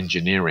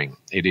bioengineering,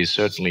 it is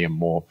certainly a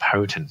more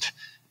potent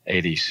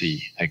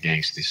ADC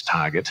against this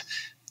target.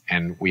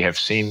 And we have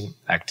seen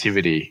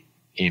activity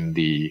in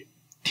the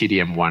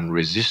TDM1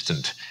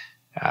 resistant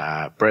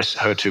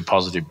HER2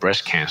 positive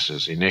breast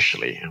cancers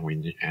initially,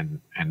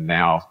 and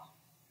now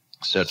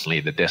certainly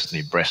the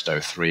Destiny Breast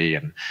 03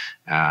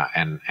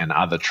 and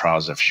other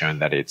trials have shown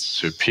that it's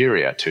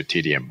superior to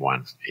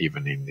TDM1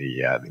 even in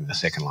the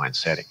second line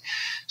setting.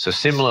 So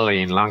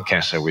similarly in lung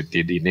cancer, we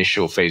did the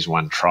initial phase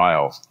 1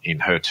 trial in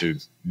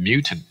HER2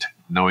 mutant,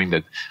 knowing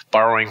that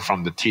borrowing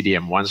from the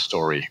TDM1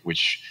 story,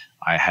 which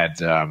I had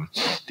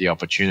the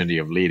opportunity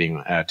of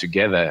leading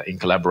together in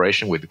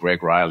collaboration with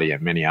Greg Riley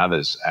and many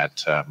others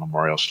at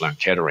Memorial Sloan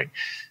Kettering,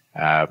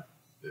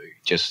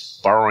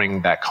 just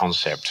borrowing that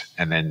concept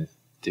and then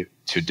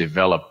to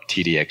develop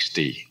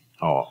TDXD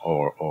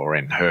or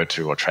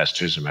Enhertu or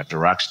trastuzumab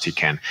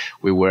deruxtecan,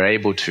 we were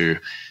able to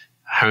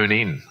hone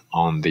in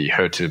on the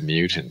HER2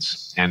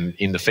 mutants. And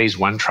in the phase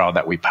 1 trial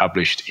that we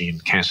published in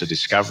Cancer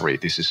Discovery,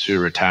 this is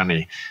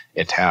Suratani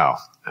et al.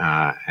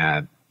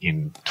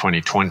 In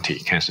 2020,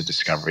 Cancer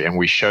Discovery, and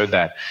we showed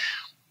that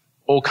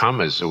all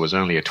comers, it was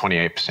only a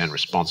 28%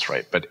 response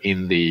rate. But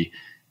in the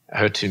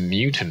HER2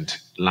 mutant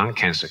lung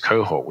cancer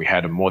cohort, we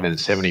had a more than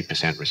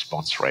 70%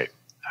 response rate.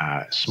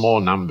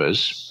 Small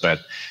numbers, but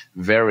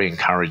very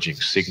encouraging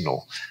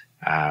signal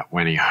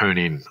when you hone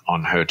in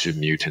on HER2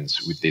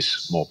 mutants with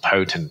this more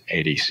potent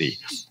ADC.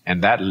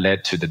 And that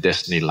led to the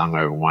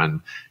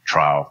DESTINY-Lung01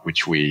 trial,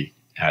 which we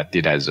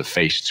did as a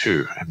phase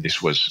 2. And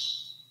this was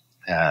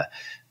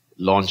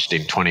launched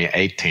in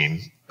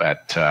 2018,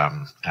 but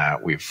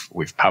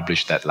we've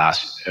published that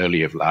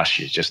early of last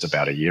year, just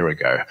about a year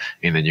ago,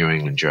 in the New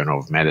England Journal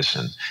of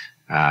Medicine.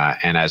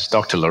 And as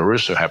Dr.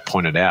 LaRusso had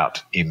pointed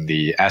out in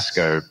the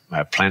ASCO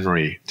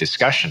plenary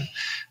discussion,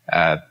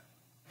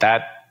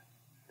 that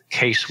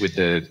case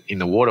in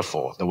the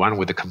waterfall, the one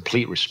with the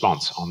complete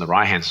response on the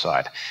right-hand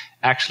side,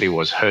 actually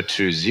was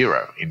HER2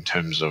 zero in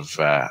terms of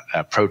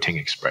protein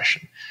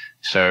expression.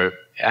 So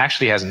it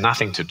actually has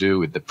nothing to do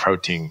with the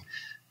protein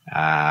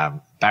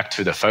back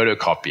to the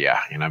photocopier,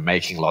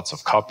 making lots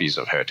of copies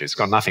of HER2. It's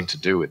got nothing to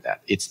do with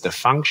that. It's the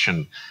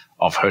function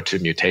of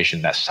HER2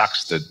 mutation that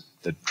sucks the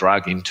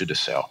drug into the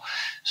cell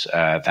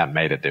that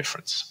made a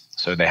difference.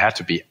 So they had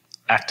to be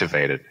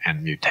activated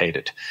and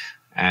mutated.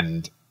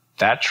 And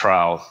that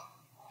trial,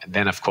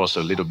 then of course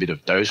a little bit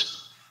of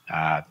dose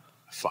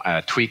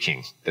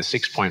tweaking. The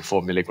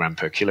 6.4 milligram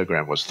per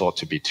kilogram was thought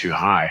to be too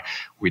high.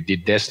 We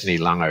did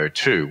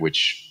DESTINY-Lung02,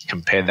 which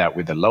compared that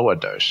with the lower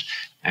dose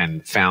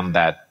and found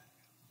that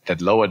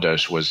lower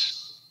dose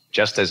was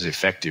just as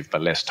effective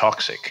but less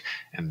toxic.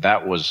 And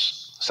that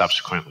was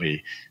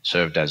subsequently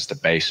served as the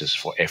basis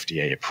for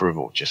FDA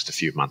approval just a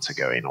few months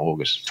ago in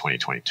August of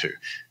 2022.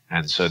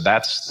 And so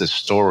that's the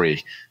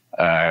story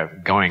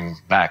going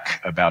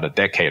back about a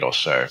decade or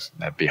so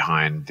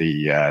behind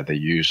the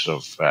use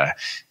of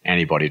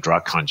antibody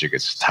drug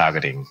conjugates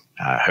targeting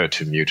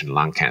HER2 mutant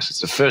lung cancer.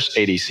 It's the first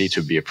ADC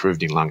to be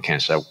approved in lung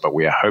cancer, but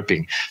we are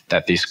hoping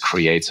that this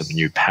creates a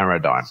new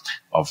paradigm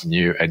of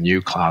a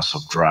new class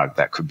of drug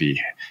that could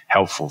be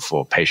helpful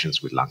for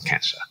patients with lung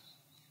cancer.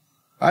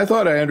 I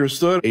thought I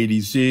understood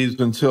ADCs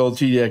until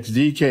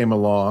TXD came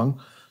along.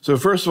 So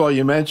first of all,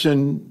 you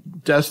mentioned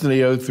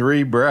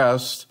DESTINY-03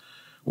 breast,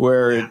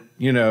 where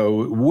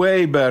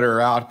way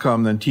better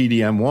outcome than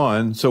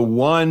TDM1. So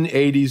one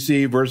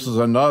ADC versus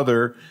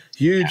another,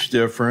 huge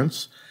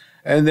difference.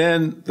 And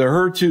then the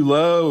HER2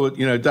 low,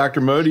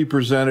 Dr. Modi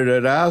presented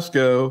at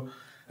ASCO.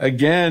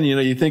 Again,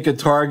 you think of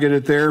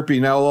targeted therapy.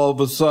 Now all of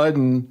a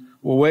sudden,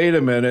 well, wait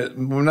a minute.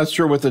 We're not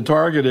sure what the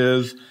target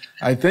is.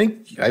 I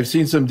think I've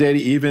seen some data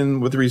even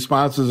with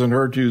responses in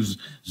HER2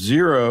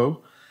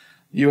 zero.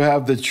 You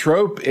have the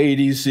TROP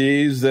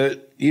ADCs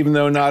that even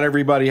though not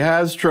everybody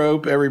has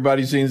TROP,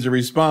 everybody seems to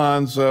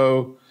respond.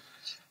 So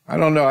I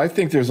don't know. I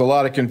think there's a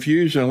lot of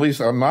confusion, at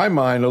least on my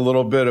mind, a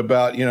little bit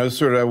about,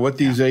 sort of what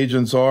these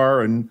agents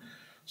are and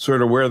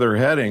sort of where they're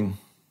heading.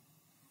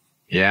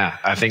 Yeah,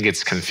 I think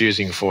it's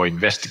confusing for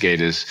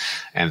investigators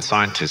and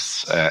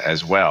scientists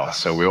as well.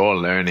 So we're all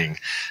learning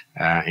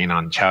in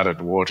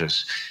uncharted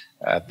waters.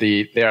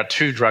 There are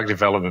two drug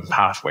development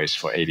pathways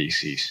for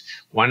ADCs.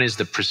 One is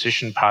the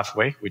precision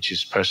pathway, which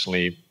is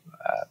personally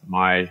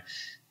my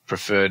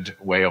preferred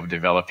way of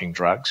developing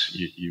drugs.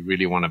 You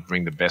really want to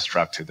bring the best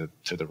drug to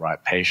the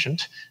right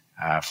patient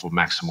for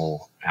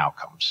maximal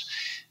outcomes.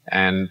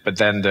 But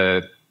then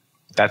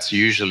that's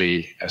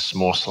usually a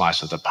small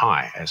slice of the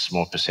pie, a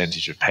small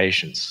percentage of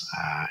patients,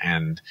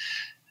 and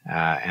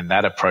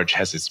that approach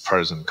has its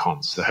pros and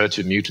cons. The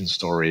HER2 mutant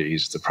story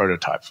is the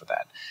prototype for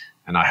that.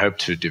 And I hope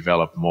to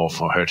develop more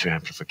for HER2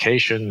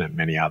 amplification and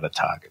many other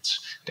targets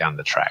down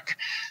the track.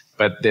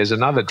 But there's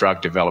another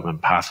drug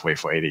development pathway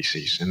for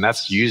ADCs, and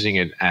that's using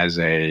it as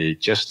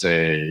just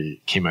a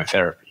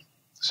chemotherapy.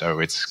 So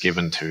it's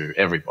given to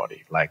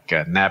everybody, like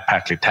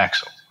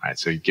nab-paclitaxel, right?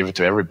 So you give it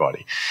to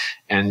everybody.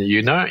 And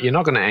you're not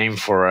going to aim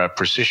for a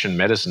precision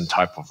medicine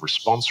type of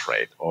response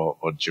rate or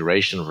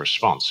duration of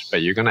response,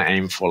 but you're going to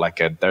aim for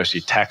like a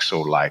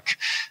docetaxel-like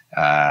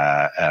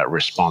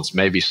response,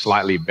 maybe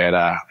slightly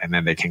better, and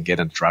then they can get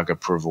a drug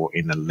approval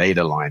in the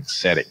later line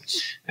setting.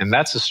 And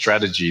that's a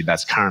strategy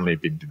that's currently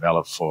being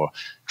developed for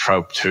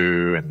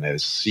TROP2, and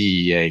there's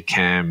CEA,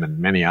 CAM, and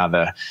many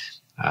other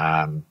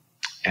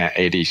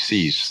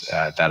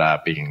ADCs that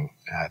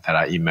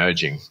are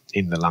emerging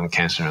in the lung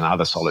cancer and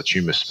other solid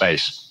tumor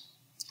space.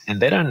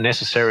 And they don't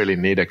necessarily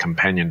need a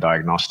companion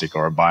diagnostic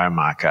or a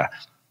biomarker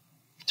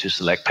to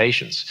select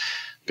patients,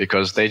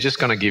 because they're just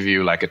going to give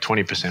you like a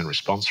 20%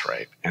 response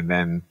rate. And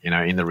then,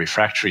 in the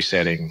refractory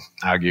setting,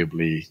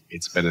 arguably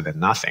it's better than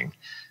nothing.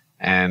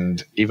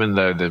 And even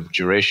though the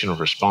duration of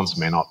response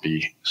may not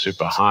be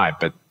super high,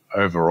 but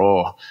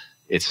overall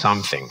it's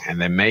something.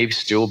 And there may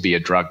still be a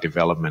drug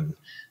development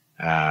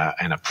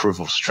and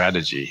approval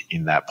strategy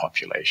in that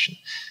population.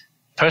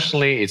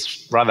 Personally,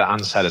 it's rather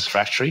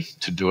unsatisfactory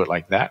to do it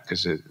like that,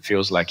 because it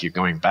feels like you're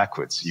going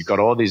backwards. You've got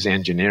all this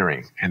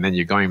engineering, and then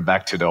you're going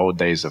back to the old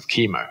days of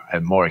chemo, a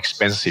more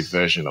expensive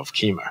version of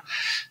chemo.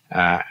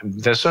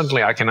 There's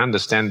certainly, I can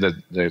understand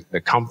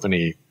the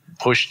company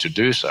push to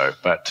do so,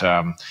 but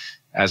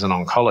as an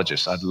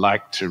oncologist, I'd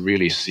like to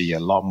really see a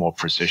lot more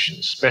precision,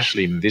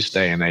 especially in this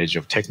day and age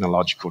of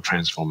technological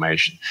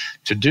transformation,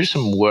 to do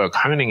some work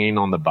honing in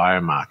on the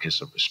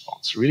biomarkers of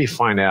response, really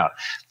find out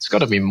it's got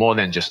to be more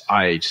than just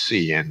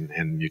IHC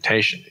and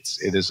mutation.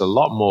 It is a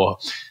lot more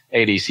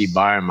ADC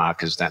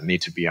biomarkers that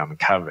need to be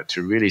uncovered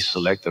to really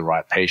select the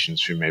right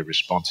patients who may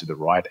respond to the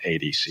right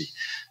ADC.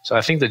 So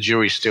I think the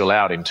jury's still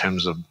out in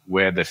terms of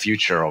where the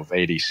future of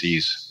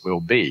ADCs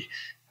will be.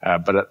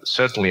 But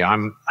certainly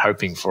I'm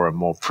hoping for a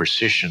more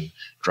precision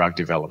drug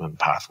development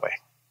pathway.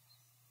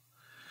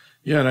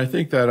 Yeah, and I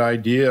think that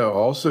idea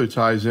also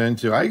ties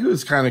into, I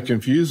was kind of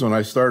confused when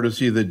I started to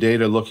see the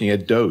data looking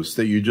at dose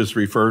that you just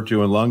referred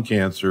to in lung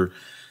cancer.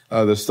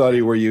 The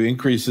study where you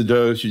increase the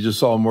dose, you just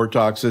saw more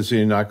toxicity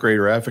and not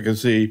greater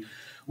efficacy.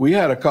 We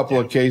had a couple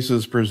of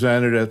cases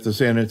presented at the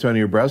San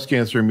Antonio breast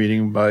cancer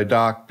meeting by a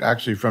doc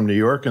actually from New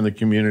York in the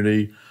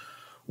community,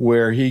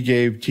 where he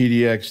gave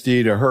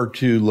TDXD to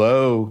HER2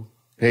 low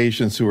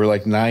patients who were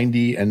like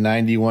 90 and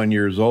 91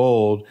 years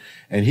old.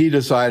 And he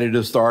decided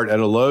to start at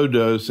a low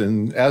dose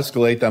and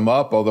escalate them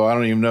up, although I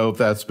don't even know if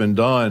that's been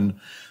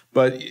done.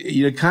 But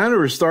you kind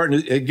of are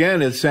starting to,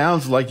 again, it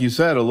sounds like you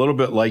said, a little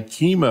bit like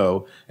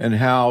chemo and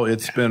how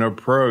it's been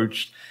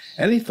approached.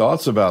 Any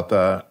thoughts about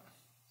that?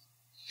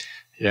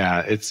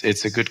 Yeah,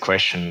 it's a good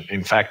question.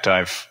 In fact,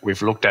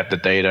 we've looked at the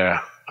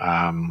data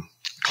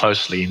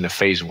closely in the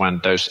phase 1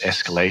 dose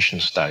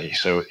escalation study.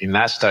 So in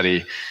that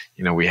study,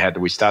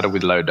 we started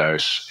with low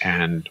dose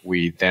and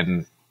we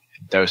then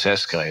dose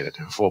escalated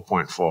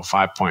 4.4,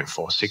 5.4,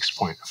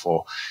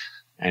 6.4,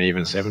 and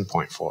even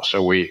 7.4.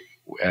 So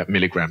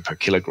milligram per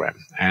kilogram.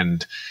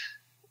 And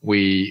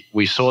we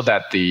saw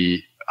that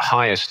the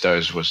highest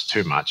dose was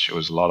too much. It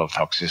was a lot of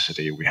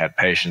toxicity. We had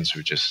patients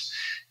who just,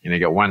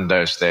 get one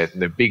dose.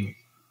 They're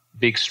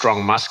big,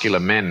 strong, muscular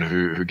men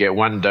who get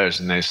one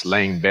dose and they're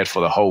laying in bed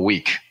for the whole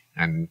week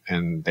and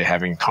they're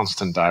having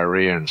constant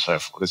diarrhea and so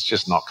forth. It's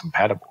just not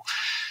compatible.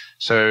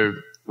 So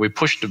we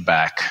pushed it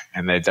back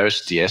and their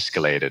dose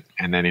de-escalated.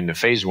 And then in the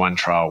phase 1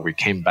 trial, we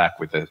came back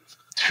with the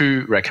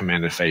 2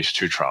 recommended phase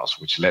 2 trials,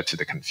 which led to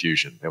the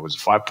confusion. There was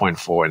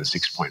 5.4 and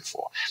 6.4.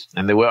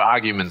 And there were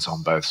arguments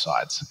on both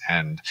sides.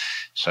 And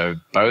so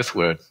both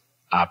were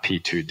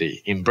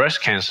RP2D. In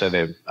breast cancer,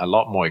 they're a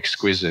lot more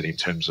exquisite in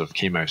terms of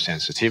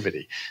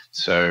chemosensitivity.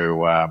 So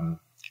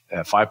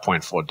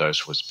 5.4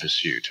 dose was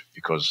pursued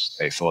because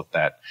they thought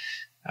that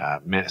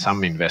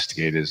some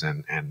investigators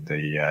and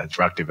the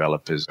drug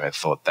developers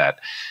thought that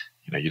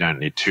you don't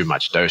need too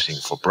much dosing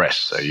for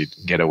breast, so you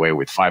can get away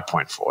with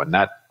 5.4, and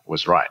that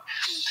was right.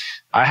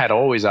 I had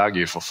always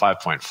argued for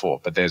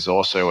 5.4, but there's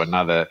also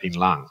another in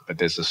lung. But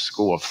there's a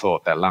school of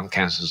thought that lung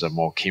cancers are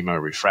more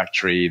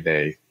chemo-refractory,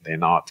 they're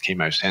not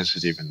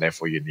chemosensitive, and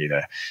therefore you need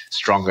a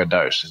stronger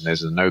dose. And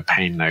there's a no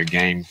pain, no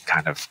gain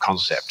kind of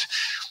concept.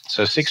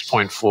 So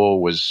 6.4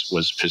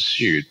 was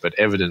pursued, but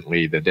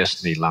evidently the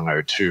Destiny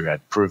Lung 02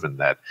 had proven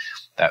that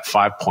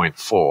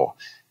 5.4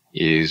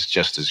 is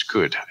just as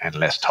good and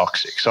less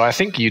toxic. So I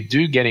think you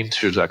do get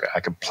into like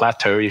a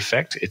plateau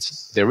effect.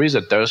 There is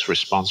a dose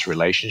response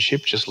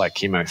relationship, just like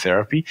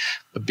chemotherapy,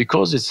 but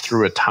because it's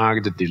through a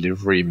targeted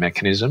delivery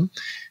mechanism,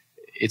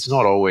 it's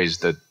not always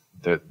the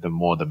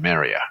more the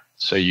merrier.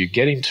 So you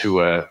get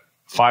into a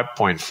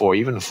 5.4,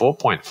 even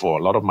 4.4.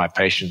 A lot of my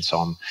patients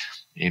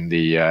in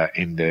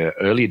the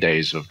early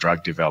days of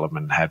drug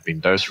development have been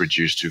dose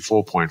reduced to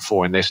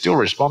 4.4, and they're still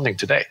responding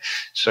today.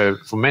 So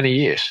for many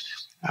years.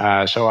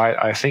 So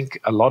I think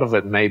a lot of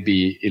it may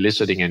be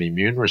eliciting an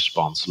immune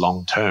response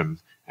long term,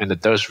 and the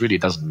dose really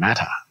doesn't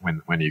matter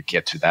when you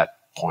get to that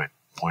point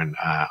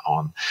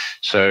on.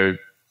 So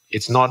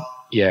it's not,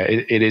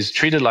 it is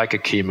treated like a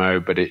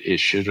chemo, but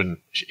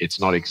it's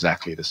not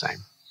exactly the same.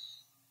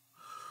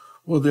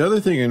 Well, the other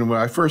thing, and when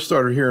I first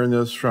started hearing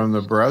this from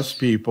the breast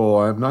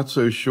people, I'm not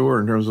so sure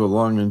in terms of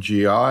lung and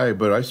GI,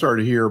 but I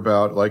started to hear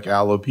about like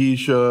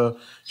alopecia,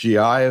 GI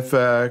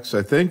effects.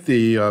 I think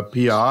the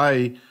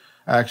PI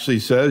actually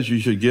says you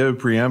should give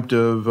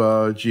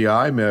preemptive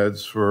GI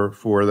meds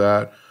for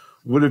that.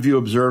 What have you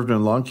observed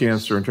in lung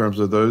cancer in terms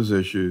of those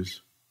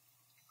issues?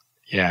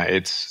 Yeah,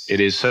 it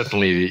is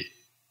certainly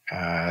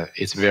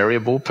it's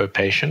variable per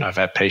patient. I've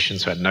had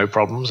patients who had no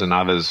problems and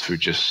others who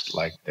just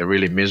they're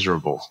really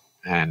miserable.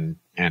 And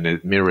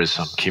it mirrors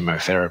some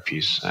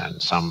chemotherapies, and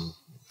some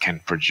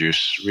can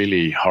produce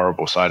really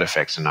horrible side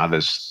effects, and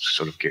others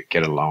sort of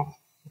get along,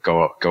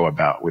 go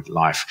about with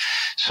life.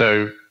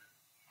 So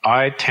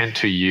I tend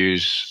to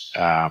use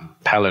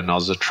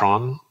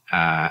palonosetron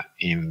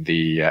in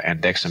the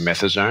and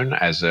dexamethasone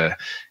as a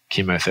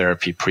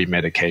chemotherapy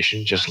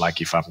pre-medication, just like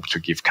if I'm to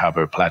give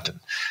carboplatin.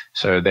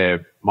 So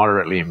they're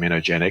moderately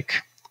immunogenic,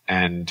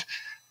 and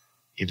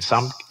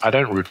I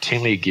don't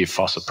routinely give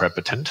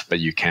fosaprepitant, but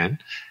you can.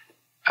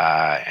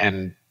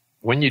 And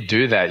when you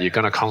do that, you're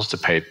going to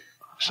constipate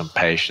some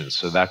patients,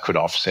 so that could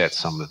offset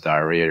some of the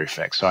diarrhea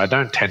effects. So I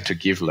don't tend to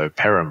give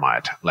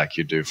loperamide like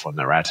you do for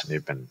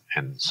neratinib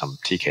and some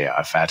TKI,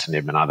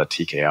 afatinib and other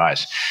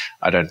TKIs.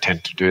 I don't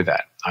tend to do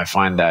that. I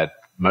find that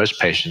most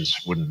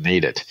patients wouldn't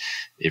need it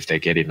if they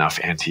get enough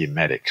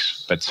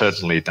antiemetics. But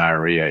certainly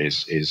diarrhea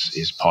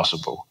is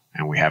possible,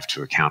 and we have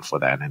to account for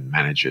that and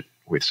manage it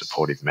with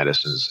supportive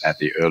medicines at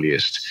the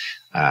earliest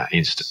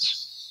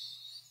instance.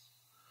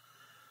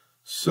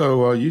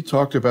 So you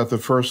talked about the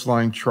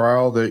first-line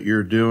trial that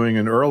you're doing,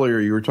 and earlier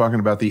you were talking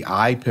about the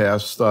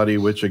IPASS study,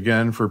 which,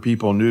 again, for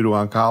people new to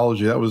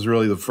oncology, that was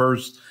really the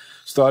first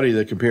study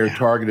that compared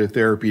targeted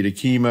therapy to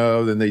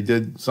chemo. Then they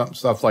did some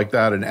stuff like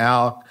that in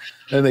ALK.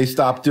 Then they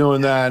stopped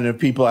doing that, and if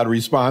people had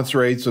response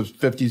rates of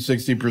 50,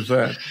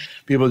 60%,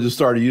 people just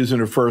started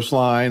using it first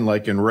line,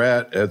 like in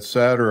RET, et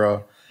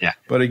cetera. Yeah.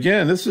 But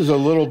again, this is a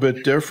little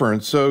bit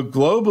different. So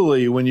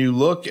globally, when you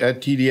look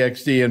at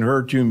TDXD and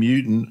HER2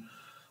 mutant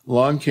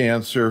lung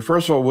cancer,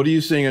 first of all, what are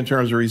you seeing in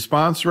terms of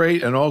response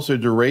rate and also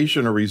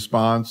duration of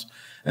response?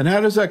 And how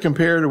does that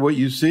compare to what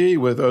you see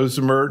with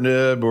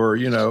osimertinib or,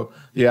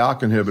 the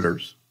ALK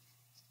inhibitors?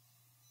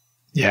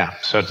 Yeah,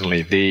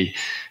 certainly. The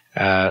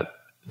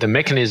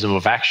mechanism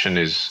of action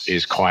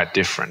is quite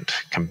different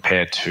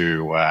compared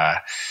to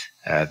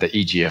the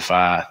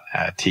EGFR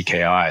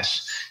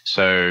TKIs.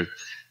 So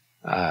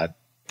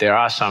there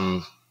are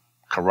some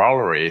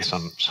corollary,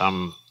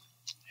 some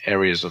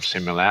areas of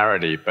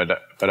similarity, but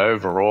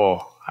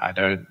overall, I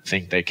don't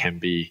think they can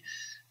be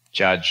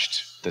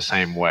judged the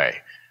same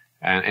way.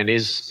 And it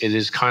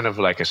is kind of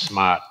like a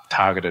smart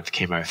targeted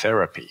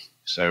chemotherapy.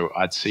 So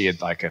I'd see it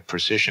like a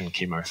precision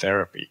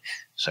chemotherapy,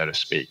 so to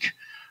speak.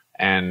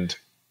 And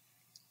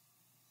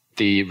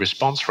the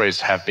response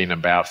rates have been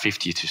about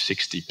 50 to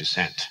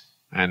 60%.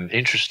 And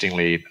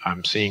interestingly,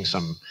 I'm seeing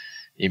some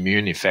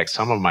immune effects.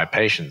 Some of my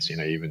patients,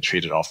 even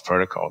treated off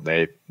protocol,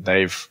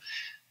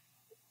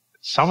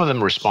 some of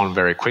them respond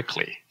very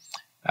quickly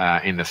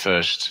in the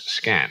first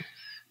scan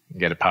and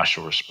get a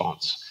partial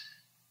response.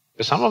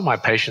 But some of my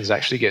patients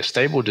actually get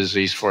stable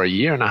disease for a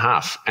year and a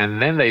half,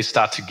 and then they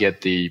start to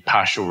get the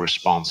partial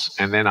response.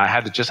 And then I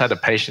just had a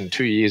patient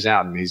 2 years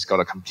out, and he's got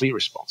a complete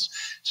response.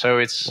 So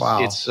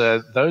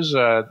those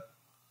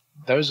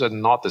are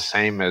not the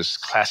same as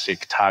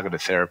classic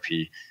targeted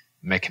therapy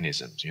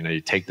mechanisms. You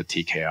take the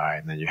TKI,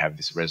 and then you have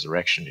this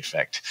resurrection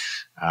effect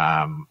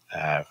from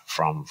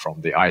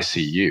the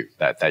ICU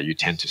that you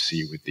tend to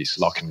see with this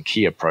lock and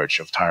key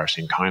approach of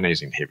tyrosine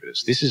kinase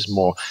inhibitors. This is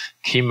more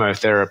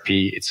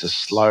chemotherapy. It's a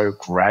slow,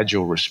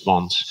 gradual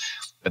response,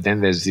 but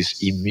then there's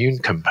this immune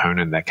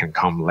component that can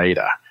come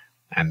later,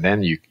 and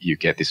then you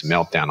get this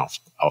meltdown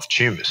of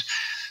tumors.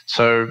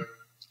 So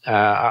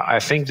I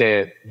think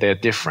they're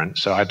different.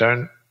 So I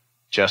don't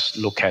just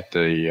look at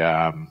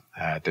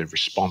the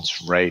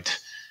response rate.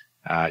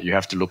 You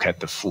have to look at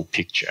the full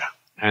picture.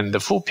 And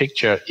the full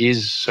picture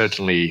is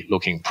certainly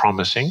looking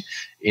promising.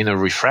 In a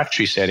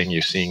refractory setting,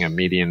 you're seeing a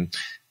median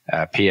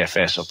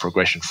PFS or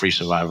progression-free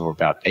survival of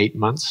about 8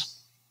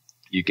 months.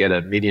 You get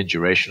a median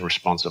duration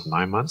response of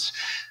 9 months.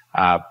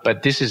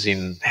 But this is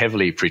in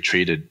heavily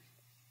pretreated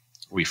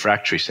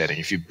refractory setting.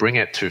 If you bring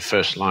it to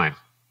first line,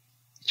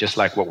 just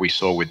like what we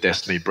saw with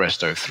Destiny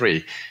Breast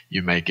 03,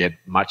 you may get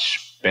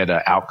much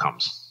better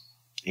outcomes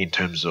in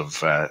terms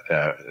of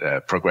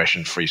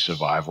progression-free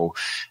survival.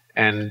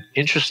 And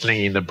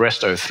interestingly, in the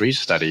Breast 03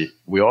 study,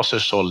 we also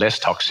saw less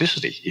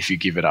toxicity if you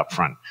give it up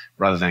front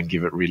rather than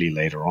give it really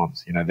later on.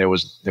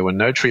 There were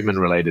no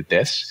treatment-related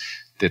deaths.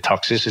 The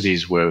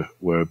toxicities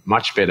were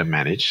much better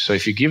managed. So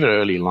if you give it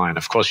early line,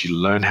 of course, you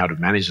learn how to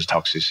manage the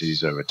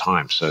toxicities over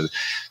time. So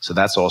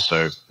that's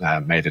also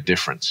made a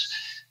difference.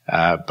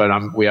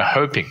 But we are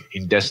hoping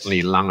in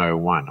Destiny Lung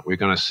 01, we're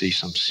going to see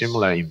some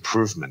similar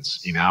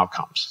improvements in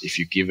outcomes if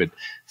you give it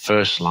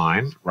first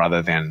line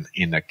rather than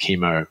in a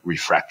chemo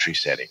refractory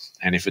setting.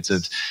 And if it's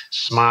a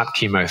smart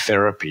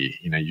chemotherapy,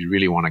 you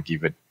really want to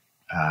give it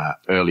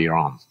earlier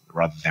on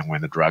rather than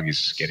when the drug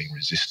is getting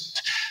resistant.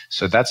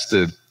 So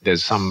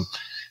there's some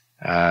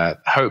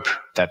hope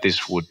that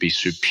this would be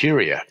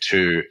superior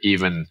to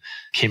even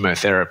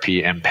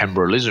chemotherapy and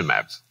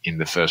pembrolizumab in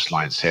the first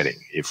line setting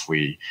if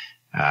we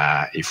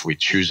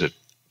choose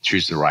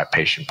the right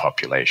patient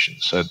population.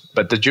 So,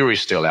 but the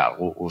jury's still out.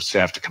 We'll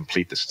still have to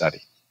complete the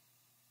study.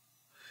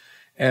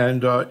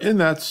 And in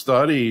that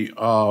study,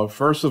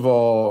 first of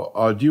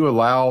all, do you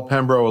allow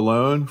pembro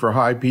alone for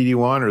high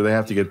PD-1, or they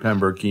have to get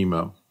pembro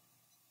chemo?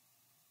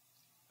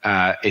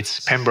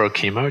 It's pembro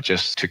chemo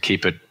just to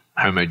keep it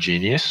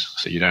homogeneous,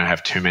 so you don't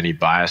have too many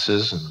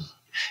biases.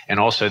 And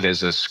also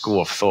there's a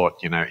school of thought,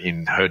 in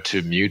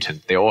HER2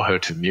 mutant, they're all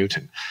HER2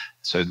 mutant.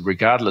 So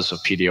regardless of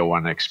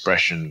PD-L1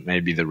 expression,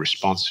 maybe the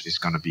response is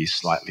going to be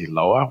slightly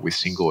lower with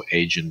single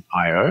agent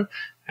IO,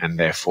 and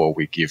therefore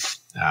we give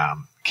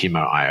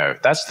chemo IO.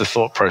 That's the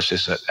thought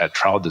process at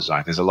trial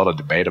design. There's a lot of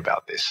debate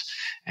about this.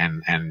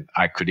 And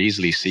I could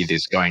easily see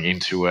this going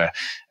into a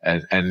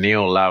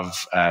Neil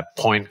Love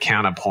point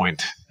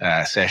counterpoint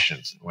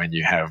session when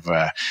you have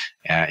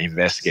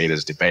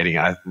investigators debating.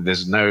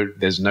 There's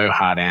no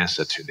hard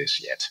answer to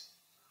this yet.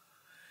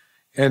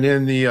 And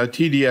in the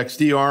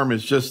TDXD arm,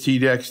 it's just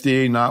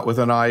TDXD, not with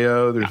an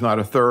IO. There's not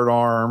a third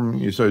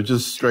arm. So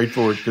just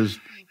straightforward because,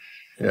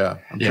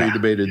 I'm sure you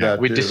debated that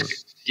too.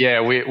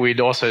 Yeah, we'd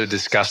also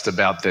discussed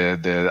about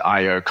the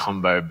IO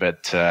combo,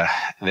 but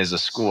there's a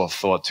school of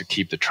thought to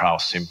keep the trial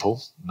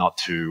simple, not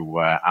to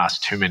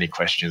ask too many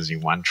questions in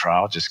one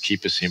trial. Just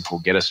keep it simple,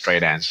 get a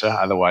straight answer.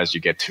 Otherwise,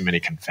 you get too many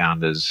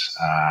confounders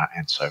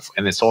and so forth.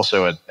 And it's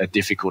also a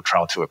difficult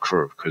trial to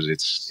accrue because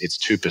it's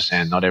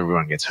 2%. Not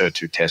everyone gets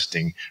HER2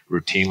 testing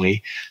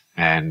routinely.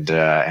 And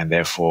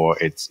therefore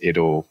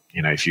it'll,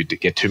 if you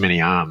get too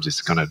many arms,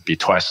 it's going to be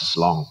twice as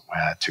long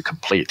to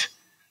complete.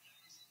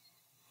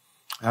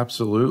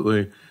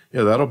 Absolutely.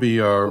 Yeah, that'll be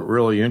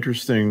really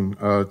interesting.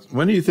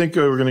 When do you think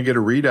we're going to get a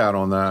readout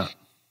on that?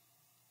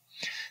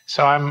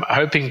 So I'm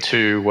hoping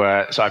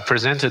to. So I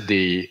presented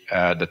the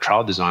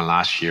trial design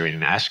last year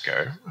in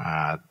ASCO.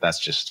 That's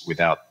just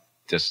without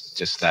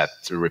just that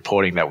through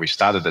reporting that we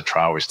started the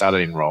trial, we started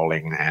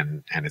enrolling,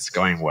 and it's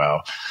going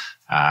well,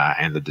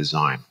 and the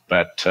design.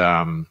 But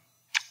I'm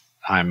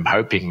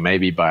hoping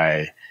maybe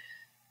by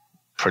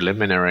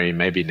preliminary,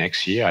 maybe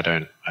next year. I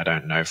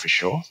don't know for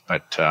sure,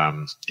 but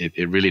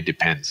it really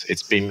depends.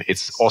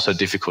 It's also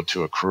difficult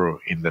to accrue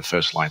in the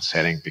first line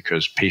setting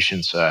because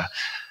patients are,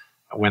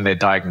 when they're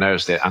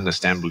diagnosed, they're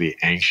understandably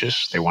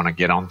anxious. They want to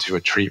get onto a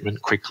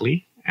treatment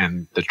quickly,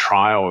 and the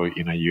trial,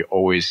 you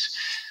always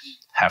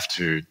have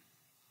to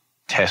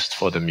test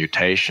for the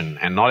mutation,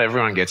 and not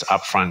everyone gets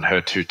upfront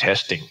HER2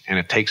 testing, and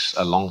it takes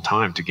a long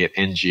time to get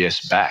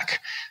NGS back.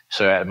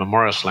 So at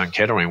Memorial Sloan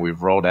Kettering,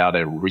 we've rolled out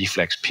a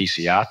reflex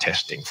PCR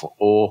testing for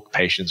all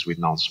patients with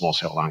non-small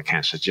cell lung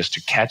cancer just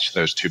to catch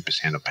those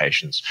 2% of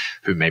patients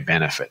who may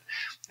benefit.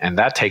 And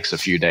that takes a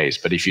few days.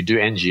 But if you do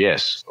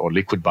NGS or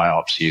liquid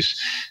biopsies,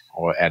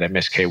 or at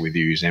MSK we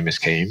use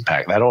MSK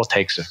Impact, that all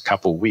takes a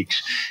couple of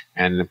weeks.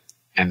 And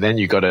then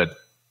you got to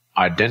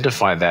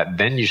identify that.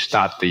 Then you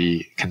start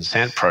the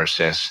consent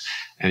process,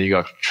 and you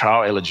got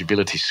trial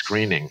eligibility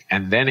screening,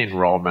 and then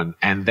enrollment,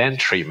 and then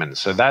treatment.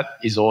 So that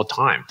is all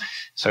time.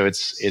 So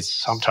it's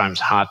sometimes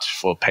hard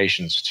for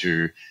patients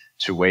to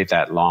wait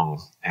that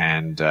long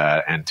and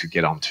to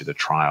get onto the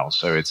trial.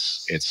 So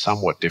it's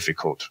somewhat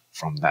difficult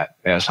from that.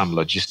 There are some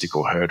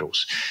logistical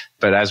hurdles.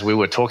 But as we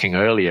were talking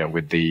earlier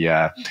with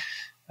the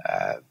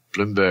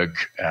Bloomberg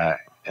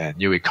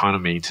New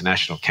Economy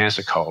International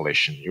Cancer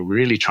Coalition, you're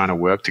really trying to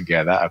work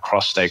together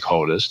across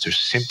stakeholders to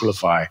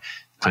simplify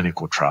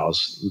clinical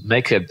trials,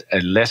 make it a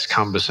less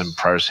cumbersome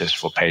process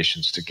for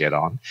patients to get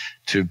on,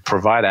 to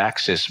provide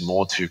access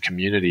more to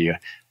community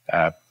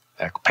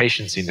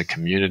patients in the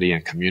community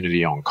and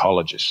community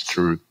oncologists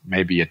through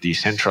maybe a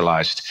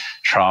decentralized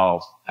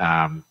trial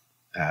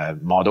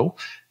model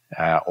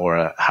or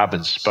a hub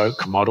and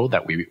spoke model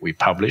that we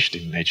published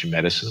in Nature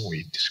Medicine.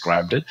 We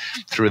described it.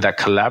 Through that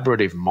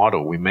collaborative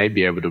model, we may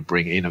be able to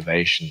bring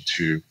innovation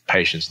to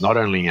patients, not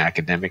only in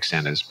academic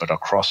centers, but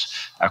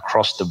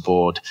across the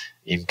board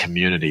in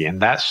community. And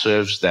that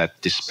serves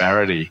that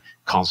disparity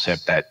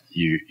concept that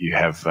you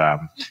have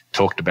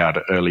talked about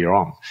earlier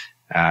on.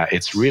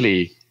 It's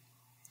really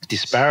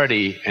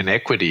disparity and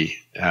equity,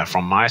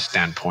 from my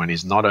standpoint,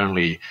 is not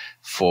only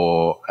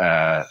for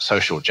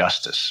social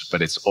justice,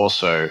 but it's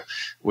also,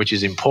 which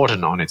is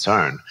important on its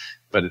own,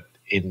 but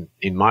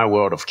in my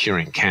world of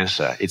curing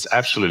cancer, it's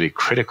absolutely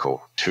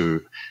critical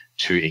to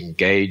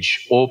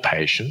engage all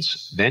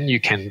patients. Then you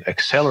can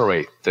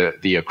accelerate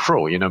the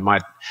accrual. My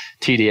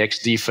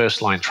TDXD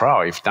first line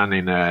trial, if done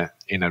in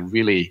a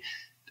really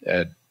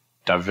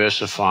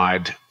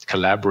diversified,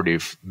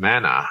 collaborative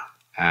manner,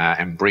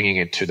 and bringing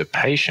it to the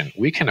patient,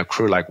 we can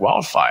accrue like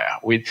wildfire.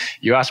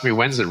 You asked me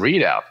when's the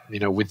readout.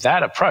 With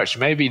that approach,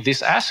 maybe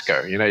this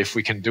ASCO, if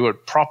we can do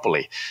it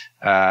properly,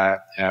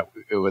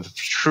 with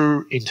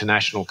true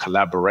international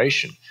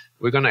collaboration,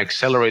 we're going to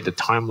accelerate the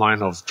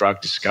timeline of drug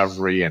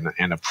discovery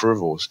and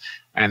approvals.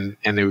 And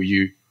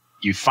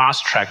you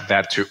fast track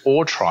that to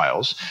all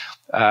trials,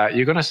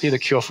 you're going to see the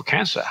cure for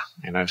cancer.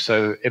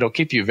 So it'll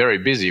keep you very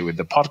busy with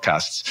the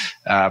podcasts.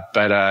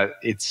 But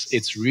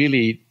it's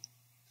really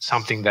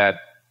something that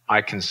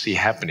I can see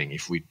happening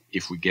if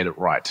we get it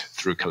right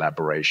through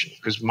collaboration.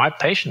 Because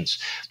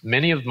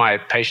many of my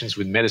patients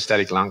with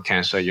metastatic lung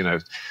cancer,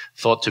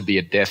 thought to be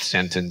a death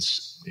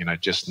sentence,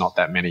 just not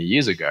that many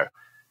years ago,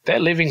 they're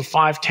living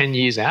 5-10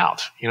 years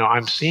out.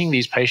 I'm seeing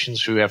these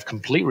patients who have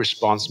complete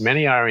response.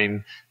 Many are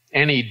in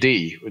NED.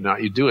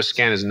 You do a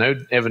scan, there's no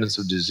evidence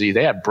of disease.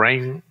 They have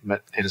brain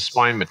and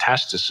spine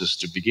metastasis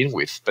to begin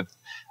with. But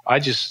I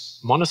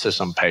just monitor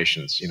some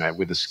patients,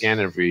 with a scan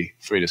every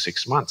 3 to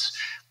 6 months.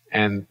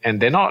 And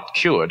they're not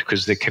cured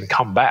because they can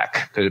come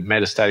back to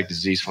metastatic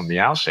disease from the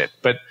outset.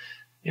 But,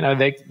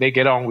 they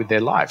get on with their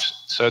lives.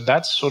 So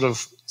that's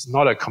it's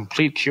not a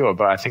complete cure,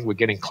 but I think we're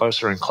getting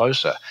closer and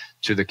closer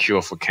to the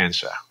cure for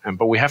cancer.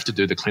 But we have to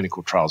do the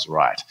clinical trials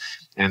right.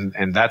 And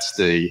that's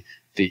the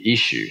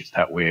issue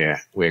that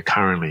we're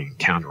currently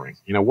encountering.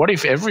 What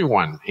if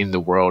everyone in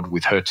the world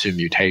with HER2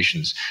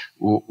 mutations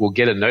will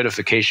get a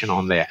notification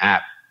on their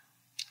app,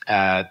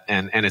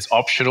 and it's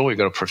optional. You've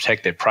got to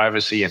protect their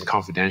privacy and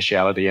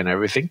confidentiality and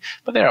everything.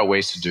 But there are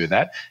ways to do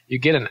that. You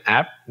get an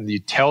app and you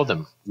tell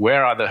them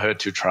where are the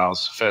HER2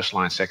 trials, first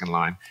line, second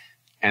line,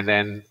 and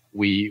then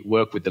we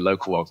work with the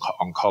local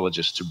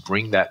oncologist to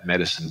bring that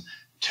medicine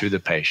to the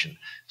patient.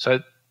 So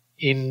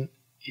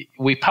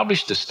we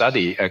published a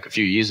study a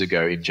few years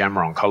ago in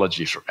JAMA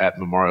Oncology at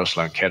Memorial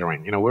Sloan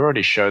Kettering. We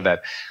already show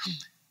that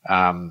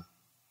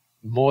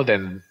more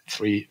than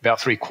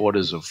about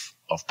three-quarters of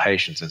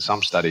patients, in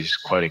some studies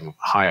quoting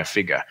higher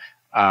figure,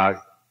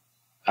 are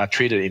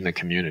treated in the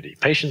community.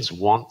 Patients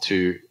want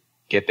to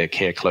get their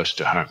care close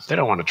to home. They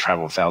don't want to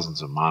travel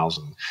thousands of miles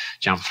and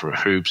jump through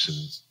hoops and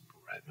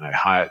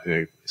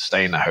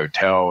stay in a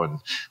hotel and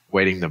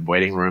the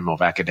waiting room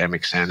of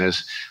academic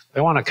centers.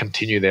 They want to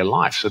continue their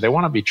life, so they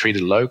want to be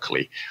treated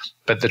locally.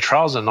 But the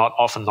trials are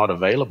often not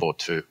available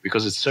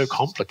because it's so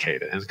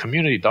complicated, and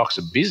community docs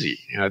are busy.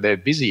 They're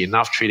busy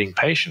enough treating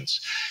patients.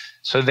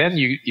 So then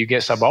you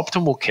get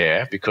suboptimal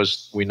care,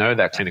 because we know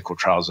that clinical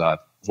trials are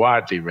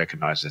widely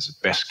recognized as the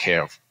best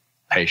care of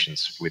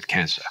patients with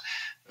cancer,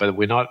 but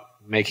we're not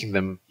making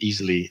them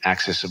easily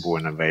accessible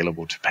and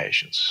available to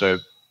patients. So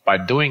by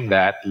doing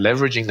that,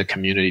 leveraging the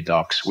community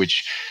docs,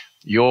 which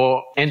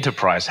your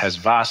enterprise has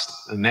vast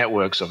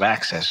networks of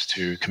access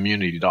to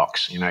community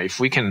docs. If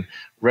we can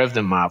rev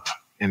them up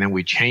and then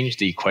we change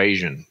the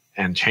equation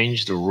and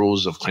change the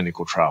rules of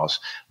clinical trials,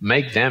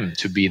 make them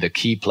to be the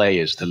key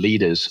players, the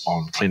leaders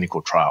on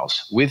clinical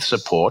trials with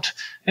support.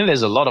 And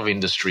there's a lot of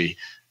industry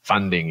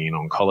funding in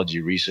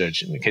oncology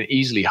research, and we can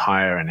easily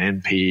hire an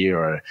NP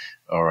or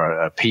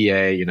a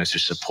PA, to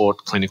support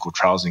clinical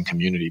trials in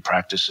community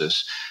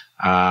practices.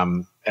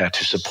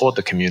 To support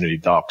the community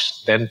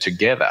docs, then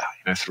together,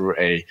 through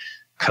a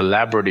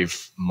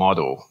collaborative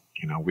model,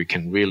 we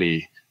can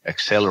really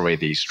accelerate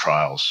these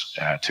trials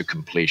to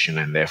completion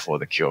and therefore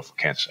the cure for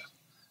cancer.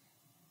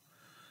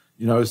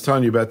 I was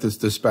telling you about this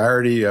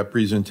disparity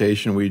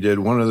presentation we did.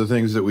 One of the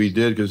things that we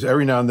did, because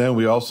every now and then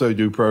we also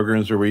do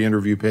programs where we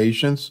interview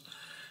patients,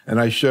 and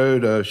I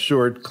showed a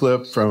short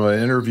clip from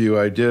an interview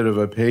I did of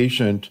a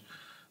patient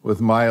with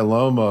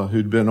myeloma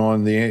who'd been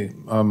on the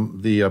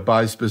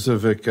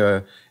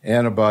bispecific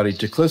antibody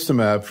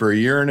teclistamab for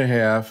 1.5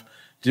 years,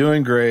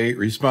 doing great,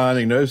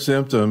 responding, no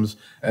symptoms.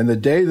 And the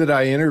day that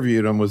I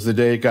interviewed him was the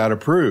day it got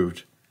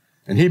approved.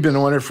 And he'd been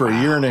on it for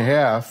 1.5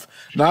 years.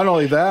 Not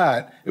only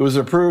that, it was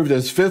approved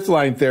as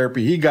 5th-line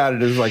therapy. He got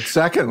it as like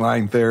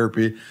 2nd-line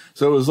therapy.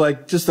 So it was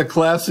like just a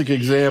classic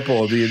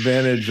example of the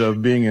advantage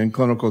of being in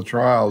clinical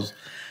trials.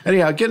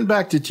 Anyhow, getting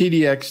back to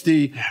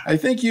TDXD, I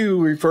think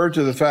you referred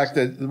to the fact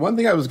that one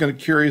thing I was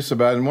curious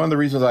about, and one of the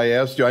reasons I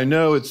asked you, I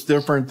know it's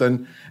different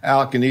than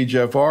ALK and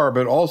EGFR,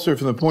 but also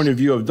from the point of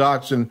view of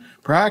docs in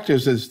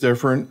practice, it's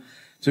different.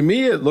 To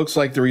me, it looks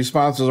like the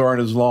responses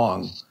aren't as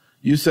long.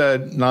 You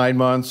said 9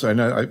 months, I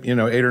know,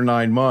 8 or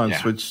 9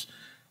 months, which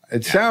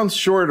it sounds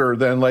shorter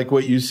than like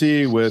what you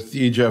see with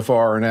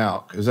EGFR and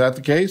ALK. Is that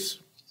the case?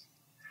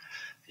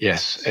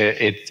 Yes,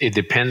 it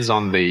depends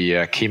on the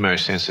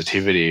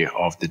chemosensitivity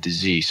of the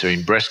disease. So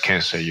in breast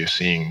cancer, you're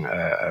seeing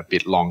a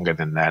bit longer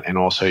than that. And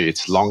also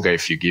it's longer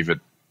if you give it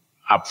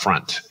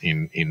upfront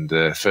in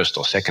the 1st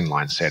or 2nd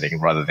line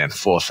setting rather than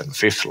 4th and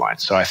 5th line.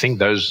 So I think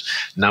those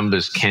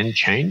numbers can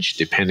change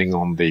depending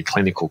on the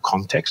clinical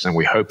context. And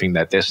we're hoping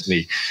that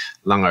Destiny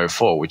Lung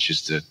 04, which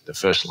is the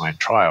 1st line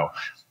trial,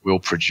 will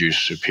produce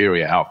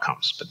superior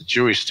outcomes. But the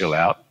jury's still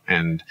out.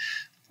 And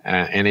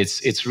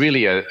it's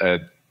really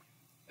a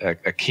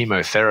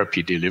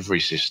chemotherapy delivery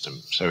system,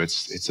 so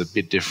it's a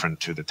bit different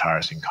to the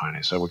tyrosine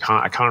kinase. So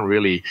I can't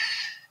really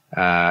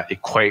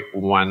equate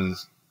one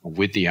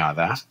with the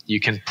other. You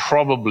can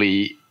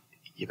probably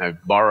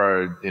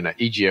borrow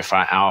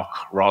EGFR, ALK,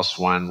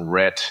 ROS1,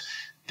 RET.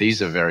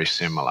 These are very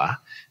similar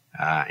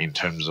in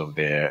terms of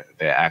their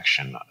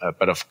action,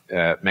 but of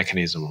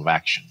mechanism of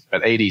action.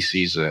 But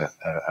ADCs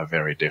are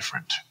very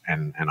different,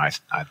 and I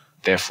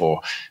therefore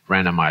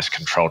randomized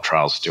controlled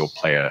trials still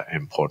play an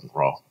important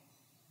role.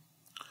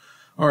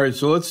 All right,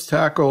 so let's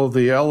tackle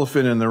the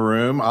elephant in the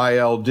room,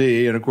 ILD.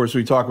 And of course,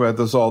 we talk about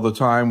this all the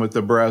time with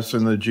the breast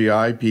and the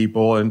GI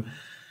people. And,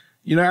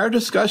 our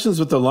discussions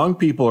with the lung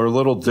people are a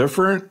little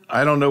different.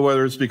 I don't know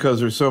whether it's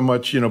because there's so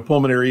much,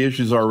 pulmonary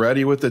issues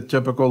already with the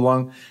typical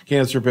lung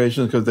cancer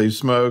patients because they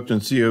smoked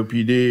and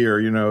COPD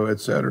or, et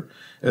cetera,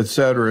 et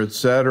cetera, et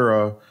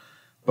cetera.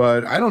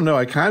 But I don't know.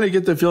 I kind of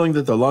get the feeling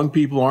that the lung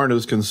people aren't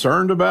as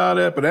concerned about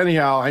it. But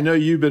anyhow, I know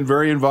you've been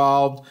very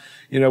involved.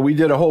 We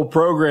did a whole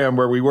program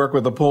where we work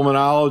with a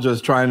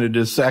pulmonologist trying to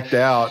dissect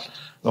out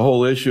the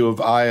whole issue of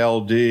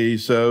ILD.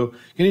 So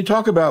can you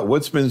talk about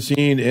what's been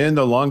seen in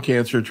the lung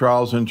cancer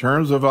trials in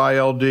terms of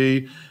ILD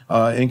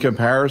in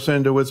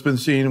comparison to what's been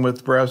seen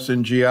with breast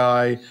and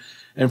GI?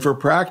 And for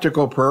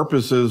practical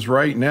purposes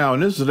right now,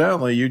 and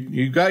incidentally,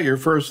 you got your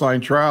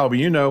 1st-line trial,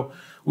 but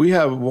we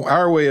have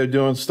our way of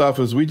doing stuff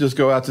is we just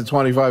go out to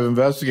 25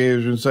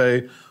 investigators and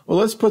say, well,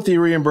 let's put the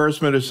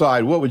reimbursement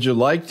aside. What would you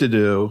like to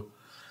do?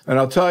 And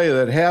I'll tell you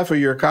that half of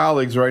your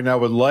colleagues right now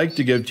would like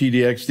to give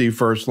TDXD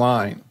 1st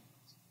line.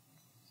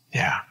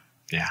 Yeah.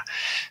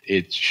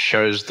 It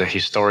shows the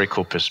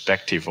historical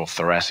perspective of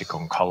thoracic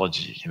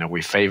oncology.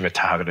 We favor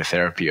targeted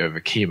therapy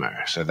over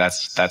chemo. So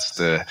that's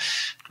the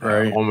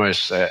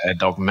almost a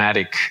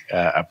dogmatic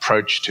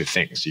approach to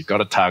things. You've got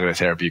to target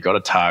therapy, you've got to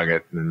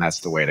target, and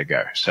that's the way to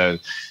go. So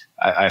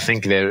I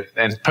think there,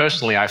 and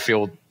personally, I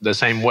feel the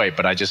same way,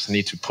 but I just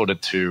need to put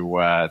it to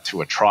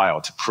a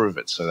trial to prove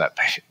it, so that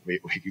we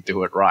can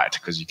do it right,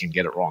 because you can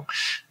get it wrong,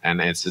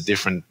 and it's a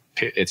different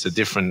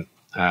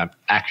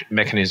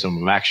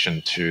mechanism of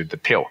action to the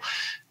pill,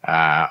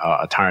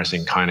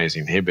 tyrosine kinase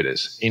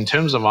inhibitors. In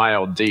terms of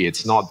ILD,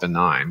 it's not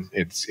benign.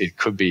 It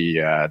could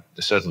be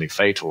certainly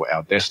fatal.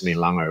 Our Destiny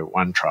Lung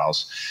 01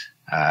 trials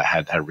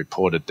had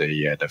reported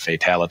the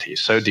fatality.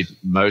 So did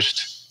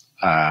most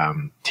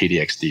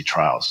TDXD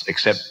trials,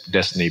 except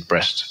Destiny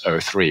Breast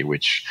 03,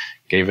 which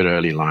gave it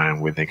early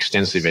line with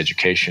extensive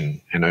education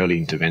and early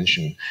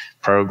intervention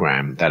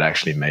program that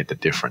actually made the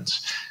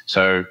difference.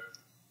 So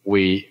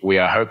we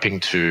are hoping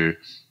to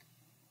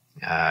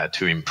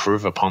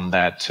improve upon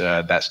that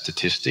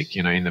statistic.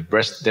 In the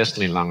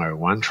Destiny Lung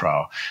 01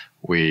 trial,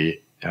 we're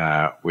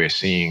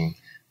seeing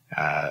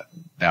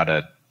about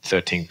a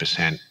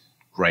 13%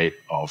 rate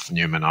of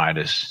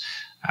pneumonitis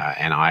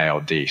and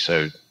ILD.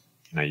 So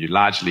you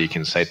largely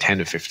can say 10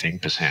 to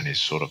 15%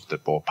 is sort of the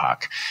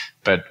ballpark,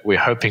 but we're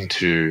hoping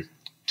to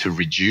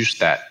reduce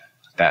that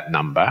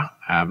number.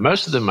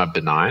 Most of them are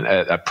benign,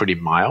 are pretty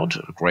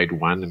mild, grade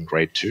 1 and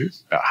grade 2,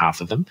 about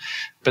half of them,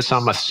 but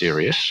some are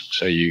serious.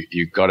 So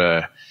you've got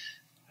to,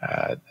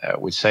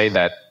 we'd say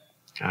that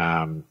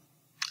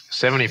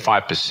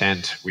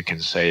 75% we can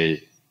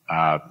say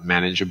are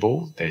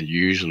manageable. They're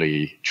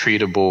usually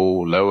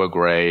treatable, lower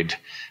grade,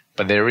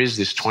 but there is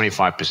this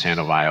 25%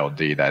 of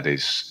ILD that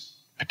is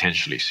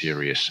potentially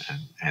serious,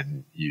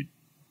 and you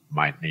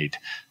might need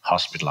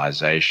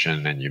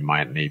hospitalization, and you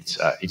might need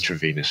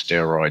intravenous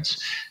steroids.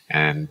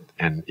 And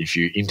if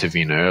you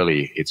intervene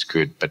early, it's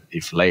good, but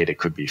if late, it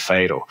could be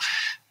fatal.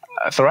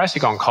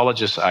 Thoracic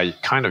oncologists are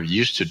kind of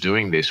used to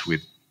doing this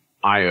with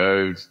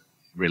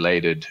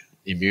IO-related,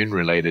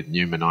 immune-related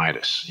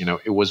pneumonitis.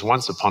 It was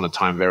once upon a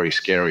time very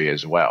scary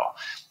as well.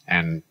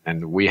 And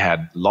we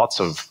had lots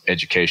of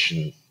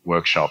education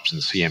workshops in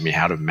CME,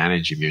 how to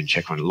manage immune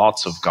checkpoint,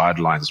 lots of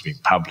guidelines being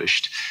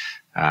published.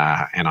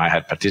 And I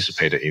had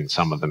participated in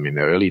some of them in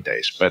the early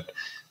days.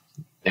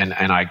 And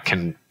I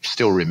can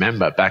still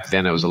remember back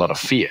then there was a lot of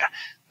fear.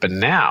 But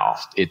now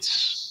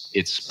it's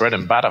bread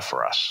and butter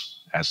for us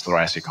as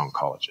thoracic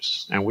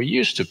oncologists. And we're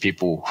used to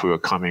people who are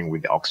coming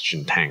with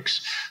oxygen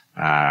tanks,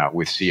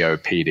 with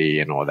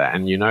COPD and all that.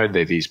 And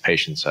that these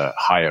patients are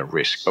higher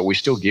risk, but we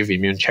still give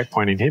immune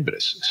checkpoint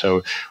inhibitors.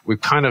 So we're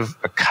kind of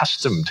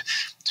accustomed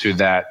to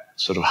that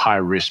sort of high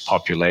risk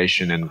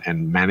population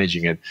and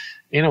managing it.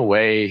 In a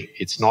way,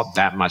 it's not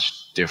that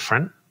much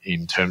different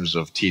in terms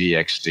of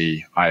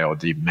TDXD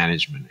ILD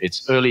management.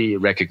 It's early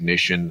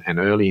recognition and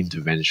early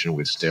intervention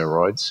with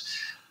steroids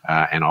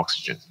and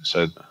oxygen.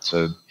 So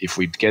if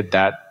we get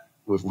that,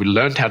 if we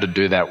learned how to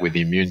do that with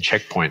immune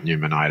checkpoint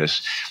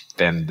pneumonitis,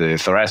 then the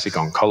thoracic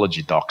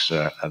oncology docs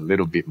are a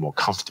little bit more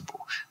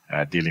comfortable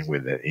dealing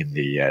with it in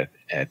the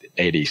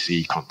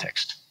ADC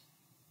context.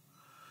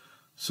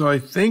 So I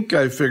think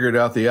I figured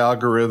out the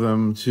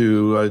algorithm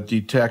to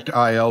detect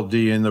ILD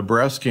in the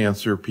breast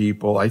cancer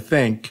people. I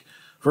think,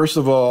 first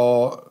of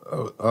all,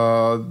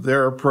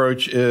 their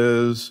approach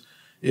is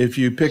if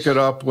you pick it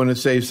up when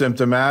it's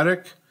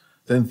asymptomatic,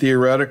 then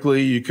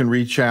theoretically you can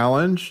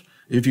re-challenge.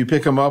 If you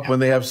pick them up when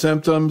they have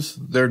symptoms,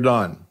 they're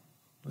done.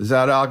 Does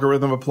that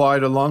algorithm apply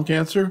to lung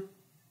cancer?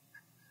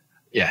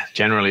 Yeah,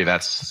 generally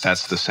that's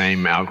the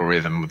same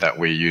algorithm that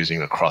we're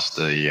using across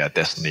the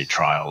Destiny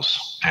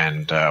trials.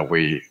 And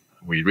we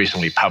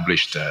recently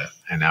published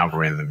an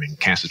algorithm in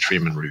Cancer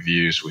Treatment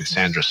Reviews with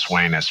Sandra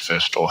Swain as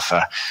first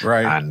author.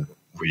 Right. And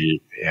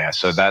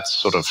so that's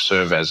sort of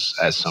serve as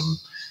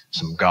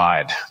some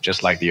guide,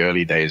 just like the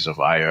early days of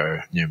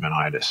IO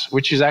pneumonitis,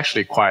 which is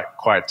actually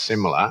quite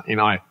similar. In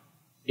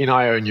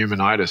IO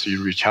pneumonitis,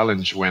 you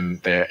re-challenge when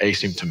they're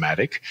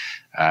asymptomatic,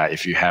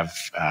 if you have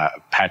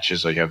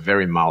patches or you have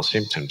very mild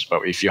symptoms.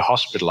 But if you're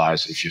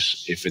hospitalized,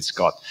 if it's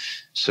got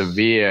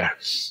severe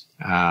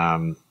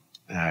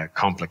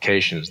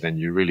complications, then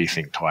you really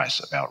think twice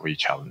about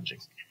re-challenging.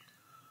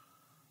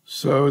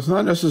 So it's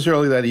not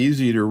necessarily that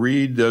easy to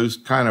read those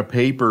kind of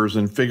papers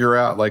and figure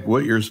out like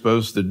what you're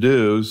supposed to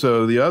do.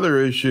 So the other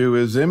issue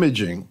is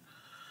imaging.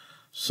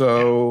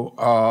 So,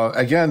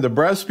 again, the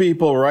breast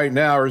people right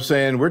now are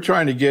saying we're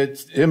trying to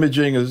get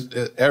imaging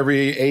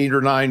every 8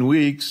 or 9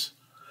 weeks,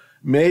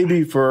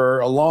 maybe for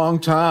a long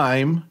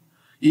time,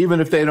 even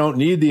if they don't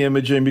need the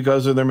imaging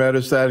because of their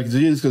metastatic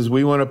disease, because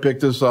we want to pick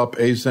this up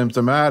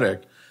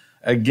asymptomatic.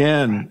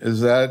 Again,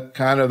 is that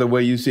kind of the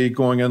way you see it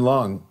going in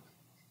lung?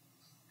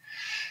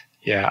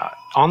 Yeah,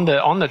 on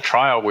the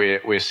trial,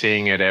 we're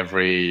seeing it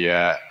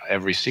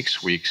every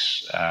 6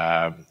 weeks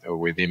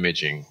with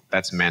imaging.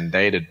 That's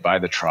mandated by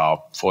the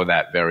trial for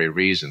that very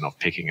reason of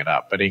picking it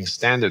up. But in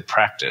standard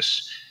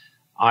practice,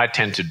 I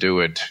tend to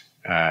do it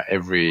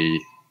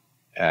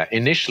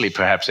initially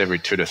perhaps every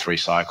 2 to 3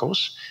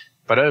 cycles,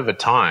 but over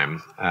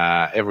time,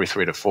 every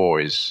 3 to 4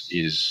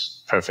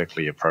 is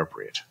perfectly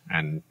appropriate.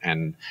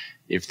 And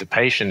if the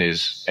patient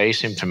is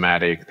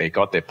asymptomatic, they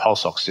got their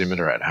pulse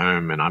oximeter at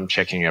home, and I'm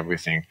checking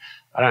everything,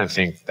 I don't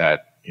think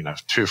that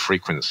too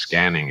frequent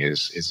scanning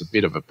is a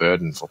bit of a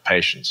burden for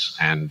patients,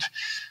 and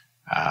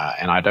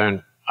I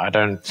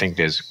don't think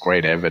there's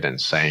great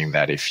evidence saying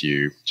that if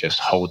you just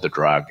hold the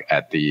drug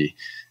at the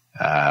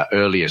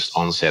earliest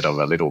onset of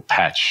a little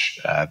patch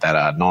that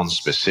are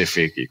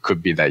non-specific. It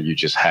could be that you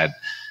just had,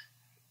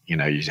 you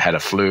had a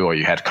flu or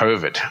you had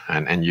COVID,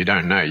 and you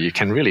don't know. You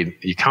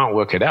can't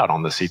work it out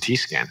on the CT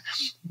scan.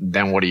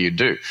 Then what do you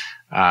do?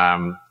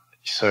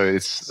 So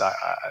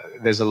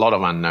there's a lot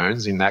of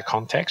unknowns in that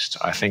context.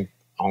 I think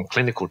on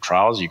clinical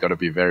trials, you've got to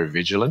be very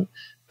vigilant,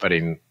 but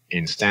in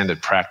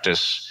standard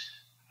practice,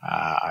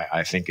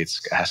 I think it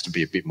has to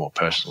be a bit more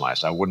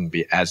personalized. I wouldn't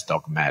be as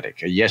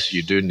dogmatic. Yes,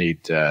 you do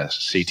need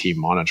CT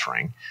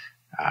monitoring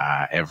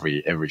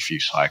every few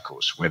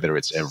cycles, whether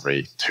it's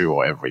every 2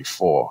 or every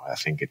 4. I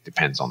think it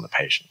depends on the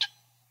patient.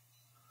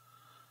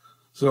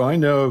 So I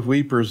know if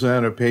we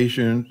present a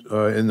patient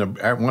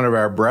at one of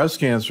our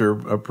breast cancer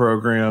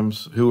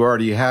programs who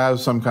already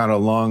has some kind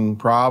of lung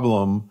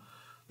problem,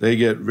 they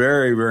get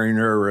very, very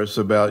nervous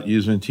about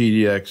using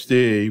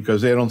TDXD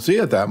because they don't see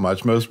it that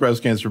much. Most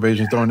breast cancer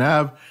patients don't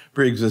have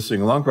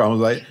pre-existing lung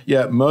problems.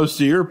 Yet most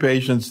of your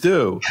patients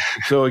do.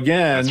 So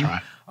again, that's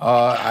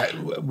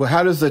right.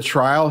 How does the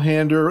trial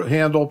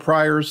handle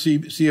prior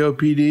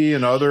COPD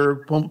and other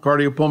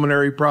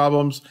cardiopulmonary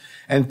problems?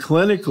 And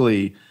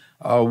clinically,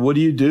 what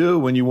do you do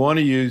when you want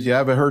to use, you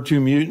have a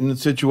HER2 mutant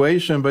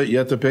situation, but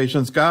yet the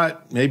patient's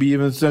got maybe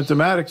even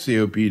symptomatic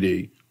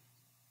COPD?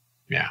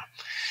 Yeah.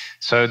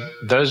 So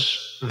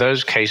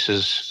those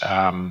cases,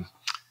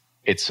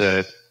 it's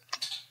a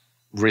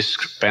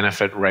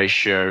risk-benefit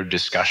ratio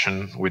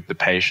discussion with the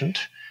patient.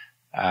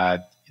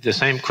 The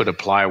same could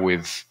apply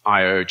with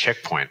IO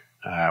checkpoint,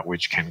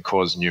 which can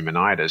cause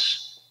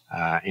pneumonitis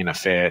in a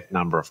fair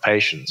number of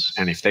patients.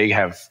 And if they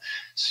have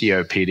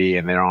COPD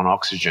and they're on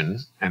oxygen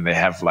and they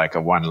have like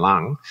a one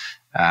lung,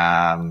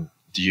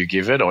 do you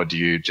give it or do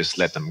you just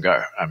let them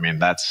go? I mean,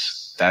 that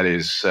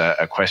is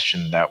a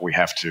question that we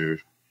have to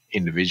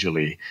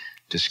individually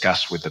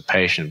discuss with the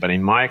patient. But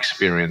in my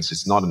experience,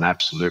 it's not an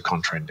absolute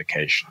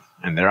contraindication.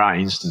 And there are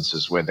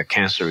instances where the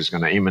cancer is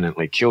going to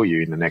imminently kill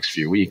you in the next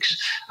few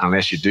weeks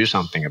unless you do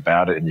something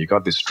about it. And you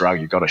got this drug,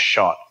 you got a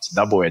shot. It's a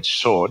double-edged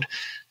sword.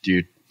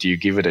 Do you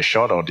give it a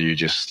shot or do you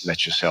just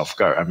let yourself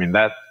go? I mean,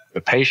 that the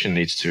patient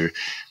needs to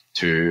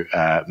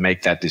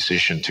make that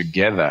decision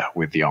together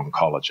with the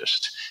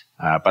oncologist.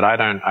 But I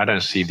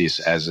don't see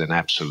this as an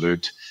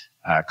absolute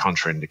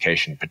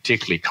contraindication,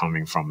 particularly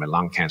coming from a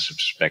lung cancer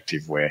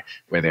perspective where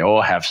they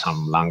all have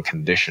some lung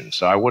condition.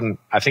 So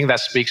I think that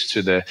speaks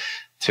to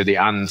the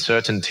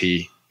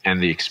uncertainty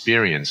and the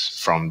experience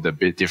from the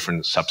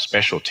different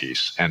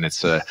subspecialties. And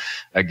it's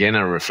again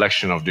a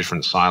reflection of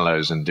different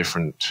silos and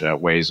different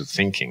ways of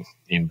thinking.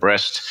 In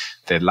breast,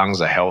 their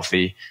lungs are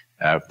healthy,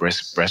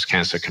 breast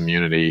cancer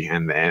community,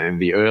 and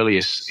the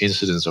earliest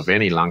incidence of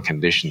any lung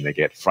condition, they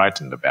get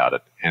frightened about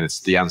it. And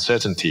it's the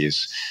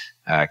uncertainties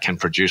can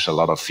produce a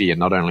lot of fear,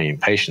 not only in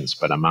patients,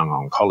 but among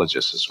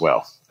oncologists as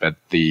well. But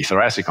the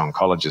thoracic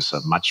oncologists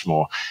are much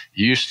more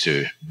used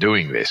to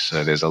doing this.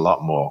 So there's a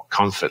lot more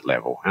comfort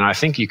level. And I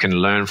think you can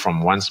learn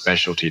from one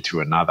specialty to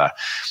another.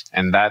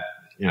 And that,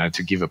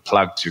 to give a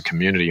plug to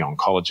community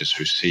oncologists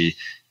who see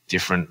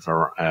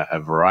a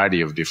variety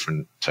of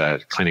different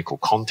clinical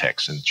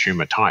contexts and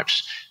tumor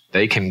types,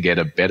 they can get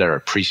a better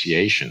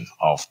appreciation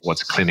of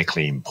what's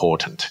clinically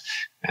important.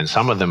 And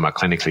some of them are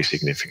clinically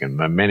significant,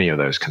 but many of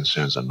those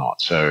concerns are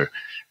not. So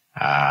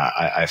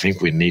I think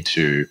we need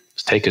to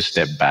take a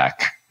step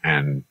back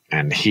and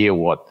hear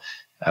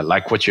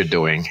like what you're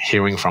doing,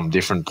 hearing from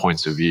different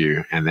points of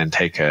view, and then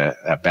take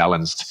a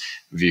balanced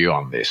view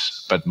on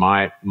this. But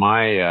my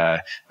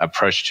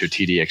approach to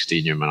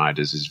TDXD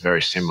pneumonitis is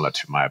very similar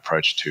to my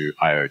approach to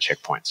IO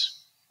checkpoints.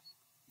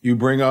 You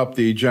bring up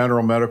the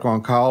general medical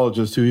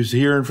oncologist who's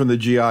hearing from the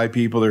GI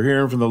people, they're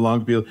hearing from the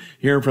lung people,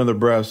 hearing from the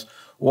breast.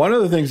 One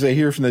of the things they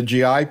hear from the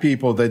GI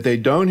people that they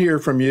don't hear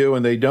from you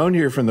and they don't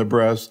hear from the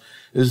breast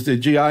is the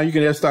GI. You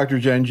can ask Dr.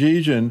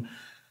 Janjigian,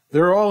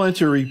 they're all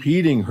into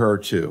repeating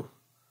HER2.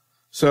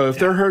 So if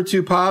they're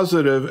HER2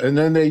 positive and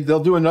then they'll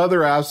do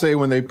another assay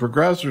when they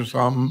progress or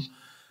something,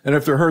 and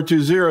if they're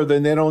HER2 zero,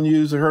 then they don't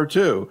use the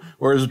HER2.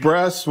 Whereas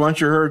breasts, once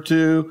you're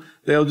HER2,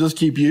 they'll just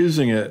keep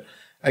using it.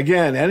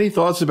 Again, any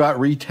thoughts about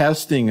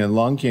retesting in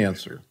lung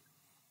cancer?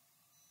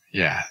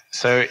 Yeah.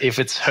 So if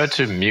it's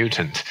HER2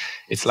 mutant,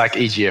 it's like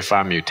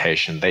EGFR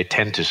mutation. They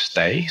tend to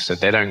stay, so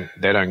they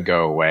don't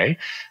go away.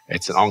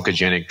 It's an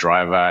oncogenic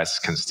driver. It's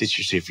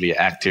constitutively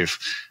active,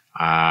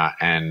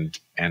 and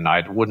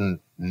I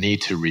wouldn't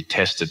need to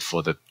retest it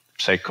for the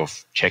sake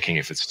of checking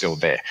if it's still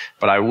there.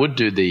 But I would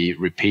do the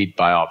repeat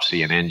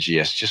biopsy and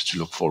NGS just to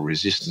look for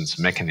resistance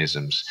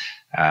mechanisms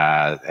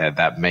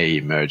that may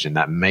emerge and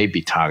that may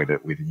be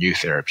targeted with new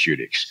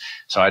therapeutics.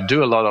 So I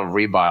do a lot of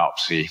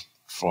rebiopsy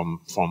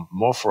from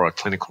more for a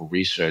clinical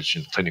research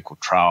and clinical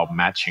trial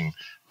matching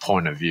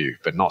point of view,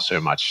 but not so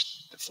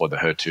much for the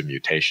HER2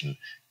 mutation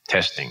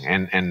testing.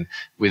 And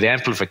with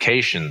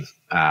amplification,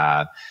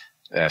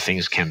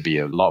 things can be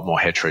a lot more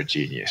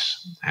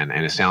heterogeneous. And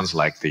it sounds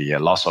like the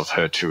loss of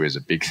HER2 is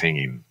a big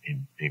thing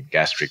in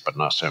gastric, but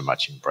not so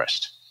much in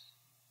breast.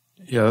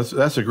 Yeah,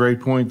 that's a great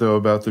point, though,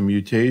 about the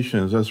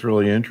mutations. That's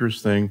really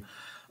interesting.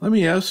 Let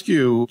me ask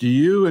you, do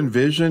you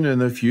envision in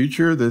the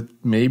future that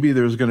maybe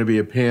there's going to be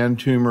a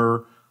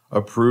pan-tumor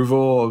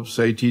approval of,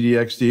 say,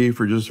 TDXD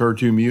for just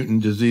HER2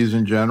 mutant disease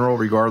in general,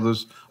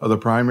 regardless of the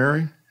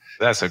primary?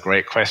 That's a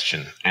great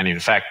question. And in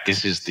fact,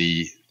 this is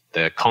the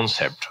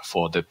concept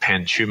for the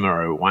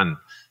Pan-Tumor 01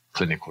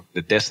 clinical,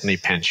 the Destiny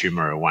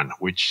Pan-Tumor 01,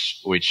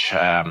 which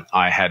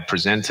I had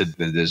presented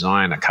the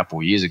design a couple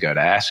of years ago to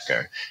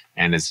ASCO,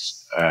 and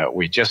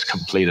we just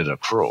completed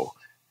accrual.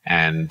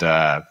 And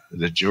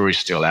the jury's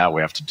still out.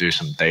 We have to do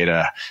some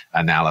data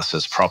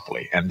analysis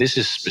properly. And this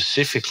is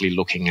specifically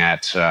looking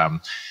at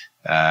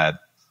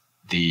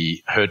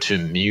the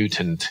HER2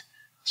 mutant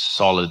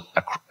solid,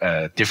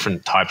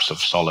 different types of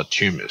solid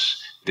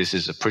tumors. This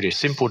is a pretty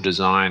simple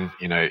design.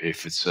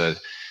 If it's a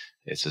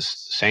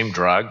same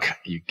drug,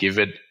 you give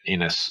it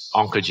in a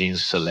oncogene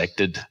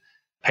selected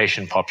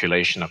patient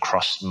population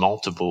across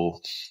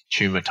multiple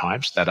tumor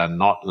types that are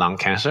not lung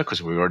cancer,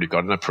 because we've already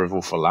got an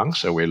approval for lung.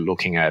 So we're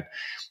looking at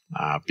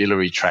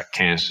biliary tract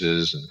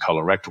cancers and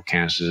colorectal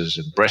cancers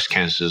and breast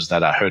cancers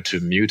that are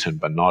HER2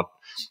 mutant but not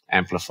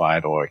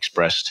amplified or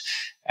expressed,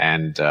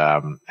 and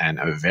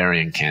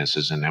ovarian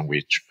cancers, and then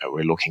we're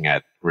looking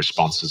at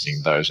responses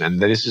in those. And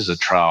this is a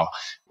trial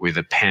with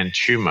a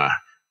pan-tumor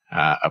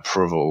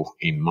approval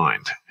in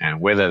mind, and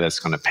whether that's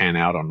going to pan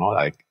out or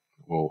not,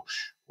 we'll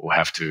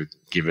have to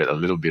give it a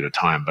little bit of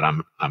time. But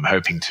I'm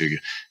hoping to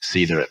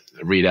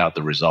read out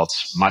the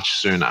results much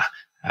sooner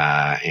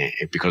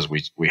because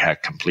we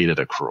had completed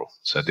accrual.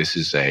 So this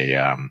is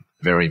a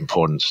very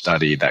important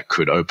study that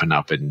could open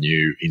up a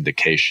new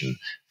indication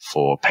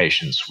for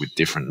patients with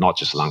different, not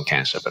just lung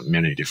cancer, but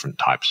many different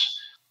types.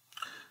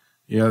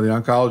 Yeah, the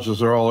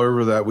oncologists are all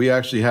over that. We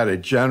actually had a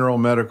general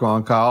medical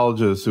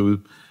oncologist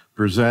who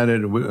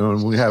presented,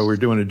 we're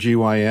doing a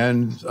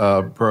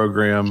GYN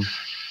program,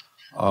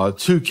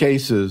 2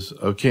 cases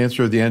of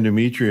cancer of the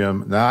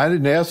endometrium. Now, I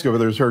didn't ask whether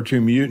there's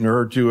HER2 mutant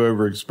or HER2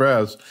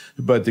 overexpressed,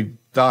 but the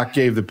doc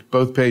gave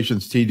both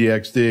patients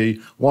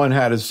TDXD. One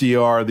had a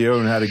CR, the other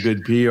one had a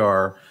good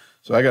PR.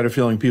 So I got a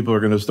feeling people are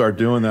going to start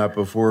doing that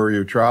before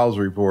your trial's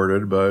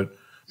reported, but it'd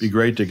be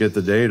great to get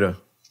the data.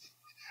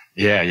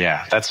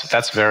 Yeah.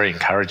 That's very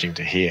encouraging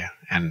to hear.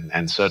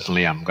 And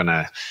certainly I'm going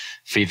to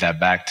feed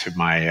that back to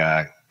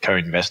my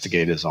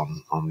co-investigators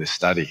on this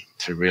study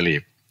to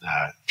really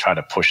try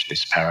to push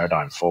this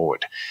paradigm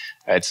forward.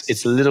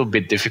 It's a little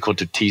bit difficult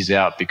to tease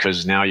out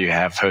because now you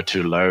have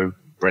HER2 low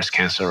breast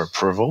cancer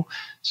approval.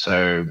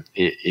 So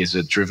is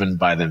it driven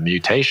by the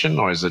mutation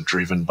or is it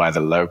driven by the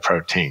low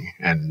protein?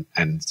 And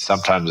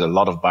sometimes a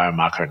lot of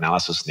biomarker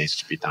analysis needs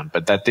to be done.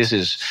 But this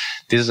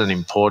is an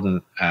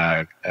important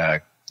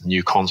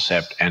new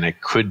concept, and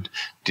it could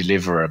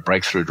deliver a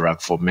breakthrough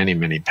drug for many,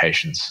 many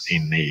patients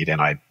in need.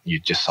 And you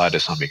just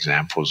cited some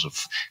examples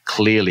of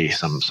clearly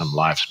some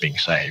lives being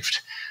saved.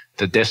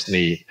 The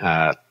Destiny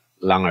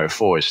Lung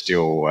 04 is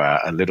still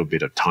a little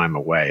bit of time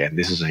away, and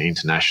this is an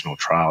international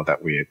trial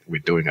that we're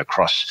doing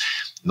across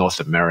North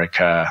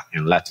America,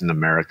 in Latin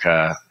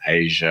America,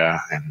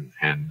 Asia,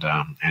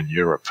 and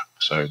Europe.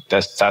 So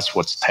that's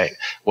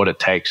what it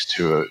takes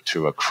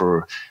to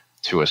accrue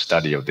to a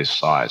study of this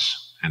size.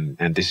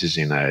 And this is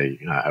in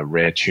a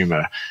rare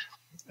tumor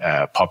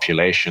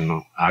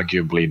population,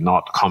 arguably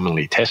not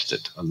commonly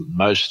tested.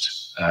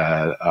 Most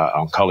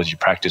oncology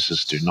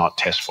practices do not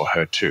test for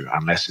HER2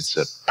 unless it's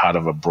a part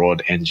of a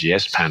broad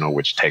NGS panel,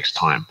 which takes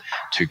time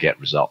to get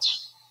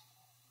results.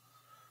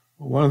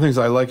 One of the things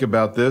I like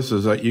about this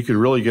is that you could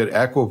really get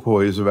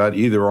equipoise about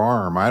either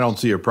arm. I don't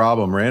see a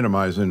problem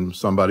randomizing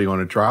somebody on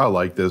a trial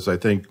like this. I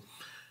think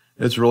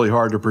it's really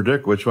hard to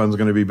predict which one's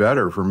going to be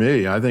better for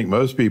me. I think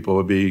most people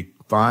would be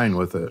fine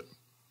with it.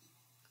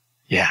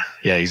 Yeah,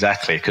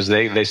 exactly. Because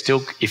they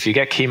still, if you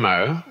get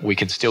chemo, we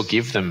can still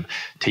give them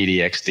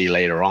TDXD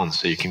later on,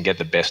 so you can get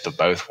the best of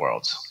both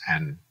worlds.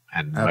 And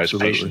most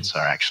patients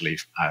are actually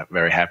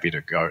very happy to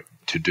go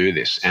to do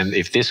this. And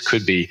if this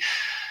could be,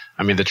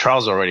 I mean, the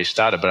trial's already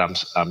started,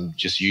 but I'm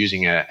just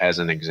using it as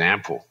an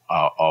example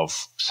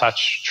of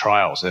such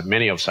trials. There are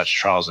many of such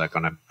trials that are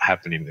going to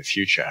happen in the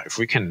future. If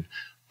we can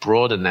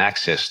broaden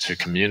access to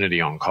community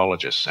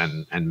oncologists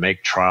and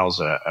make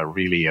trials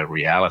really a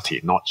reality,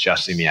 not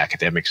just in the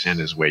academic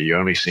centers where you're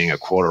only seeing a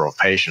quarter of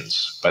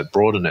patients, but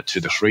broaden it to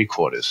the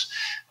 3/4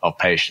 of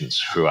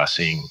patients who are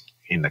seeing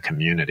in the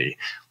community.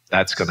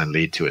 That's going to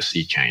lead to a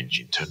sea change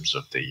in terms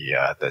of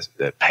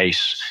the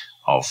pace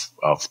of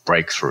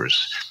breakthroughs,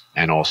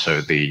 and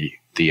also the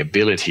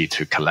ability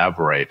to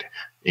collaborate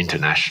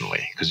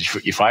internationally. Because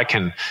if I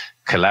can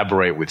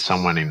collaborate with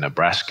someone in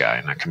Nebraska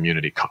in a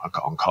community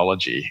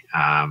oncology,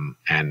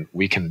 and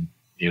we can,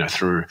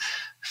 through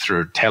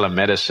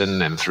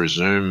telemedicine and through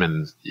Zoom,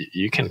 and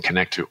you can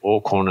connect to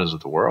all corners of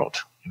the world,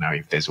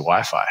 if there's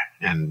Wi-Fi,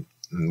 and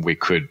we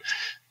could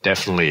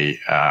definitely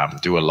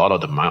do a lot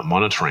of the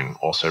monitoring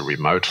also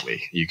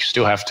remotely. You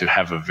still have to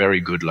have a very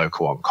good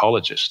local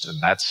oncologist,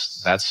 and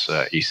that's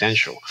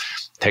essential.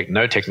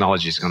 No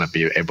technology is going to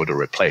be able to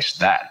replace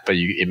that, but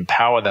you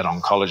empower that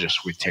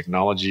oncologist with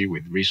technology,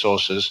 with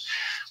resources.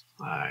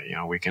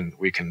 We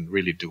can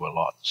really do a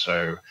lot.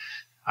 So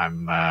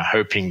I'm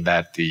hoping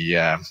that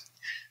the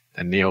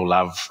Neo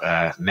Love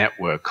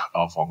network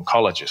of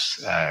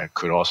oncologists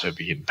could also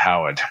be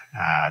empowered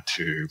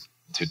to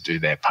do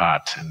their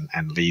part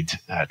and lead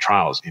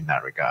trials in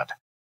that regard.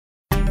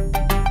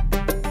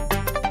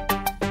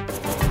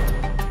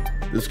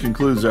 This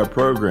concludes our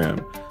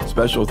program.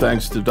 Special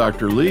thanks to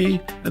Dr.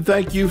 Lee, and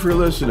thank you for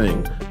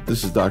listening.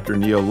 This is Dr.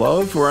 Neil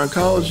Love for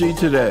Oncology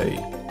Today.